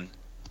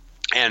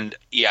 And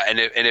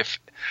if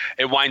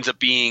it winds up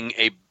being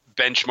a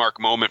benchmark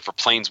moment for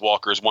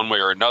Planeswalkers one way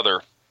or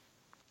another,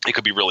 it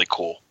could be really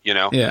cool,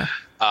 Yeah.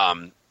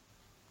 I'm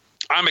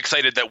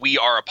excited that we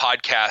are a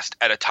podcast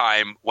at a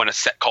time when a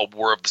set called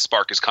War of the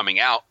Spark is coming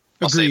out.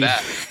 I'll say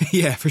that.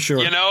 Yeah, for sure.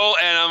 And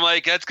I'm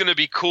like, that's going to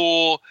be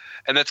cool.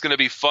 And that's going to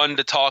be fun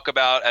to talk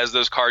about as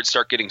those cards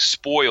start getting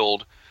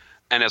spoiled.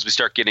 And as we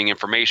start getting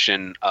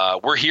information,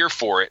 we're here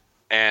for it.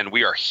 And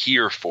we are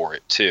here for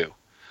it too.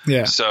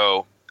 Yeah.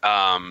 So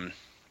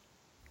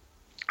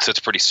it's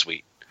pretty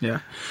sweet.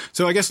 Yeah.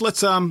 So I guess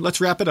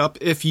let's wrap it up.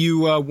 If you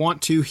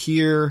want to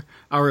hear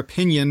our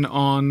opinion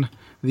on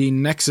the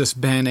Nexus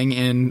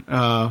banning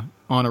on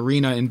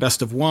Arena in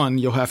Best of One,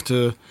 you'll have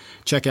to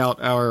check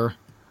out our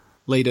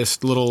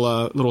latest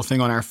little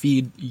thing on our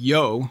feed,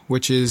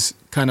 which is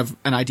kind of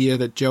an idea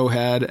that Joe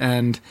had,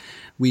 and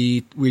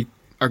we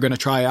are going to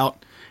try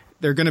out.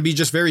 They're going to be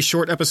just very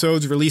short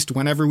episodes released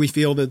whenever we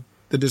feel the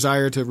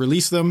desire to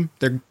release them.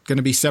 They're going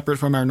to be separate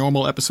from our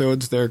normal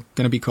episodes. They're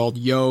going to be called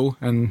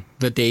and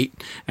the date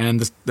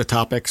and the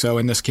topic. So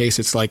in this case,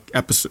 it's like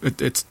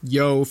it's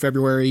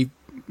February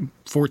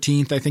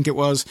 14th, I think it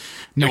was.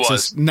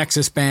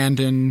 Nexus banned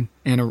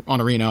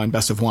on Arena in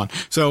Best of One.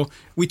 So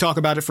we talk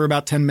about it for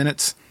about 10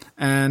 minutes.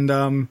 And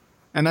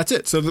that's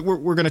it. So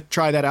we're going to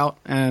try that out.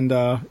 And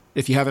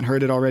if you haven't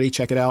heard it already,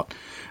 check it out.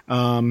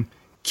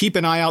 Keep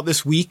an eye out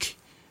this week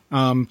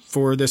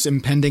for this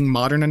impending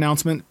Modern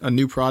announcement, a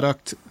new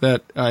product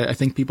that I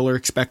think people are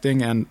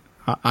expecting. And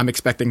I'm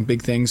expecting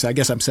big things. I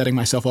guess I'm setting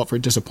myself up for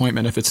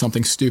disappointment if it's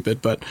something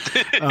stupid. But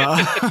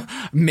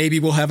maybe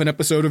we'll have an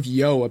episode of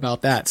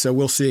about that. So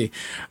we'll see.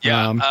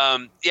 Yeah.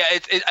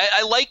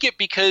 I like it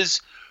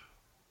because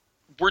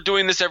we're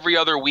doing this every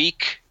other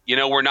week.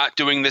 We're not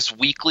doing this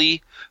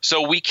weekly,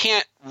 so we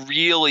can't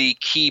really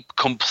keep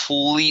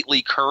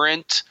completely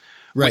current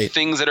with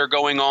things that are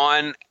going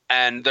on.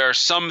 And there are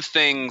some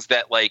things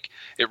that like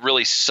it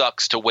really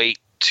sucks to wait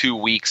 2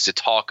 weeks to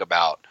talk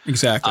about.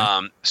 Exactly.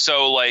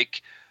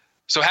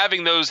 So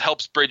having those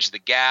helps bridge the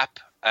gap,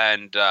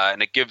 and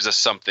it gives us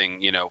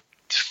something,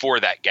 for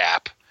that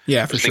gap.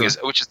 Yeah, for sure.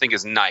 Which I think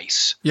is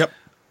nice. Yep.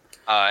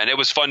 And it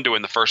was fun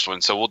doing the first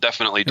one, so we'll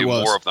definitely do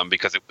more of them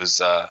because it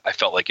was. I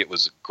felt like it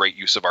was a great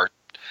use of our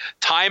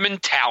time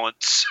and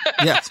talents.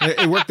 Yes,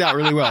 it worked out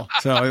really well.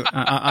 So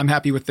I'm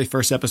happy with the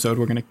first episode.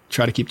 We're going to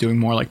try to keep doing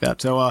more like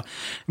that. So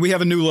we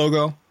have a new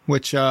logo,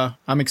 which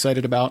I'm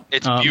excited about.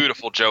 It's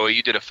beautiful, Joey.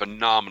 You did a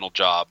phenomenal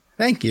job.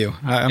 Thank you.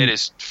 It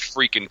is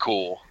freaking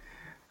cool.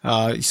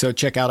 So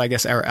check out, I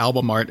guess, our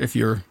album art if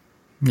you're,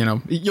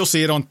 you'll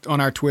see it on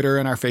our Twitter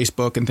and our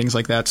Facebook and things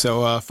like that.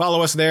 So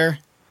follow us there.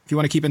 If you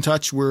want to keep in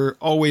touch, we're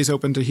always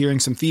open to hearing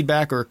some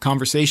feedback or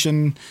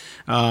conversation.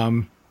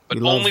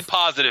 But only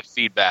positive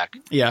feedback.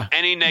 Yeah.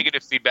 Any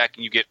negative feedback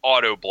and you get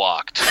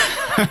auto-blocked.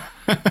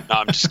 No,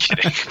 I'm just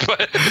kidding.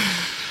 But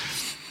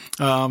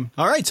all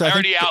right. So I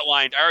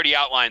already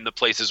outlined the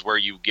places where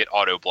you get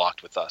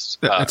auto-blocked with us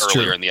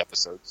earlier in the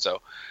episode.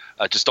 So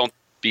just don't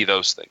be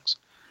those things.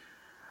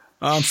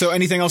 So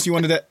anything else you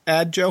wanted to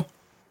add, Joe?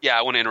 Yeah,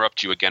 I want to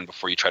interrupt you again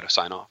before you try to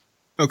sign off.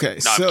 Okay.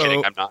 No, I'm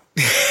kidding. I'm not.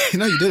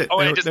 No, you did it.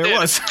 I just did. It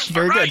was.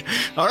 Very good.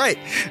 All right.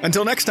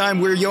 Until next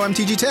time, we're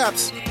YMTG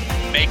Taps.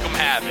 Make them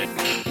have it.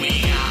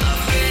 We are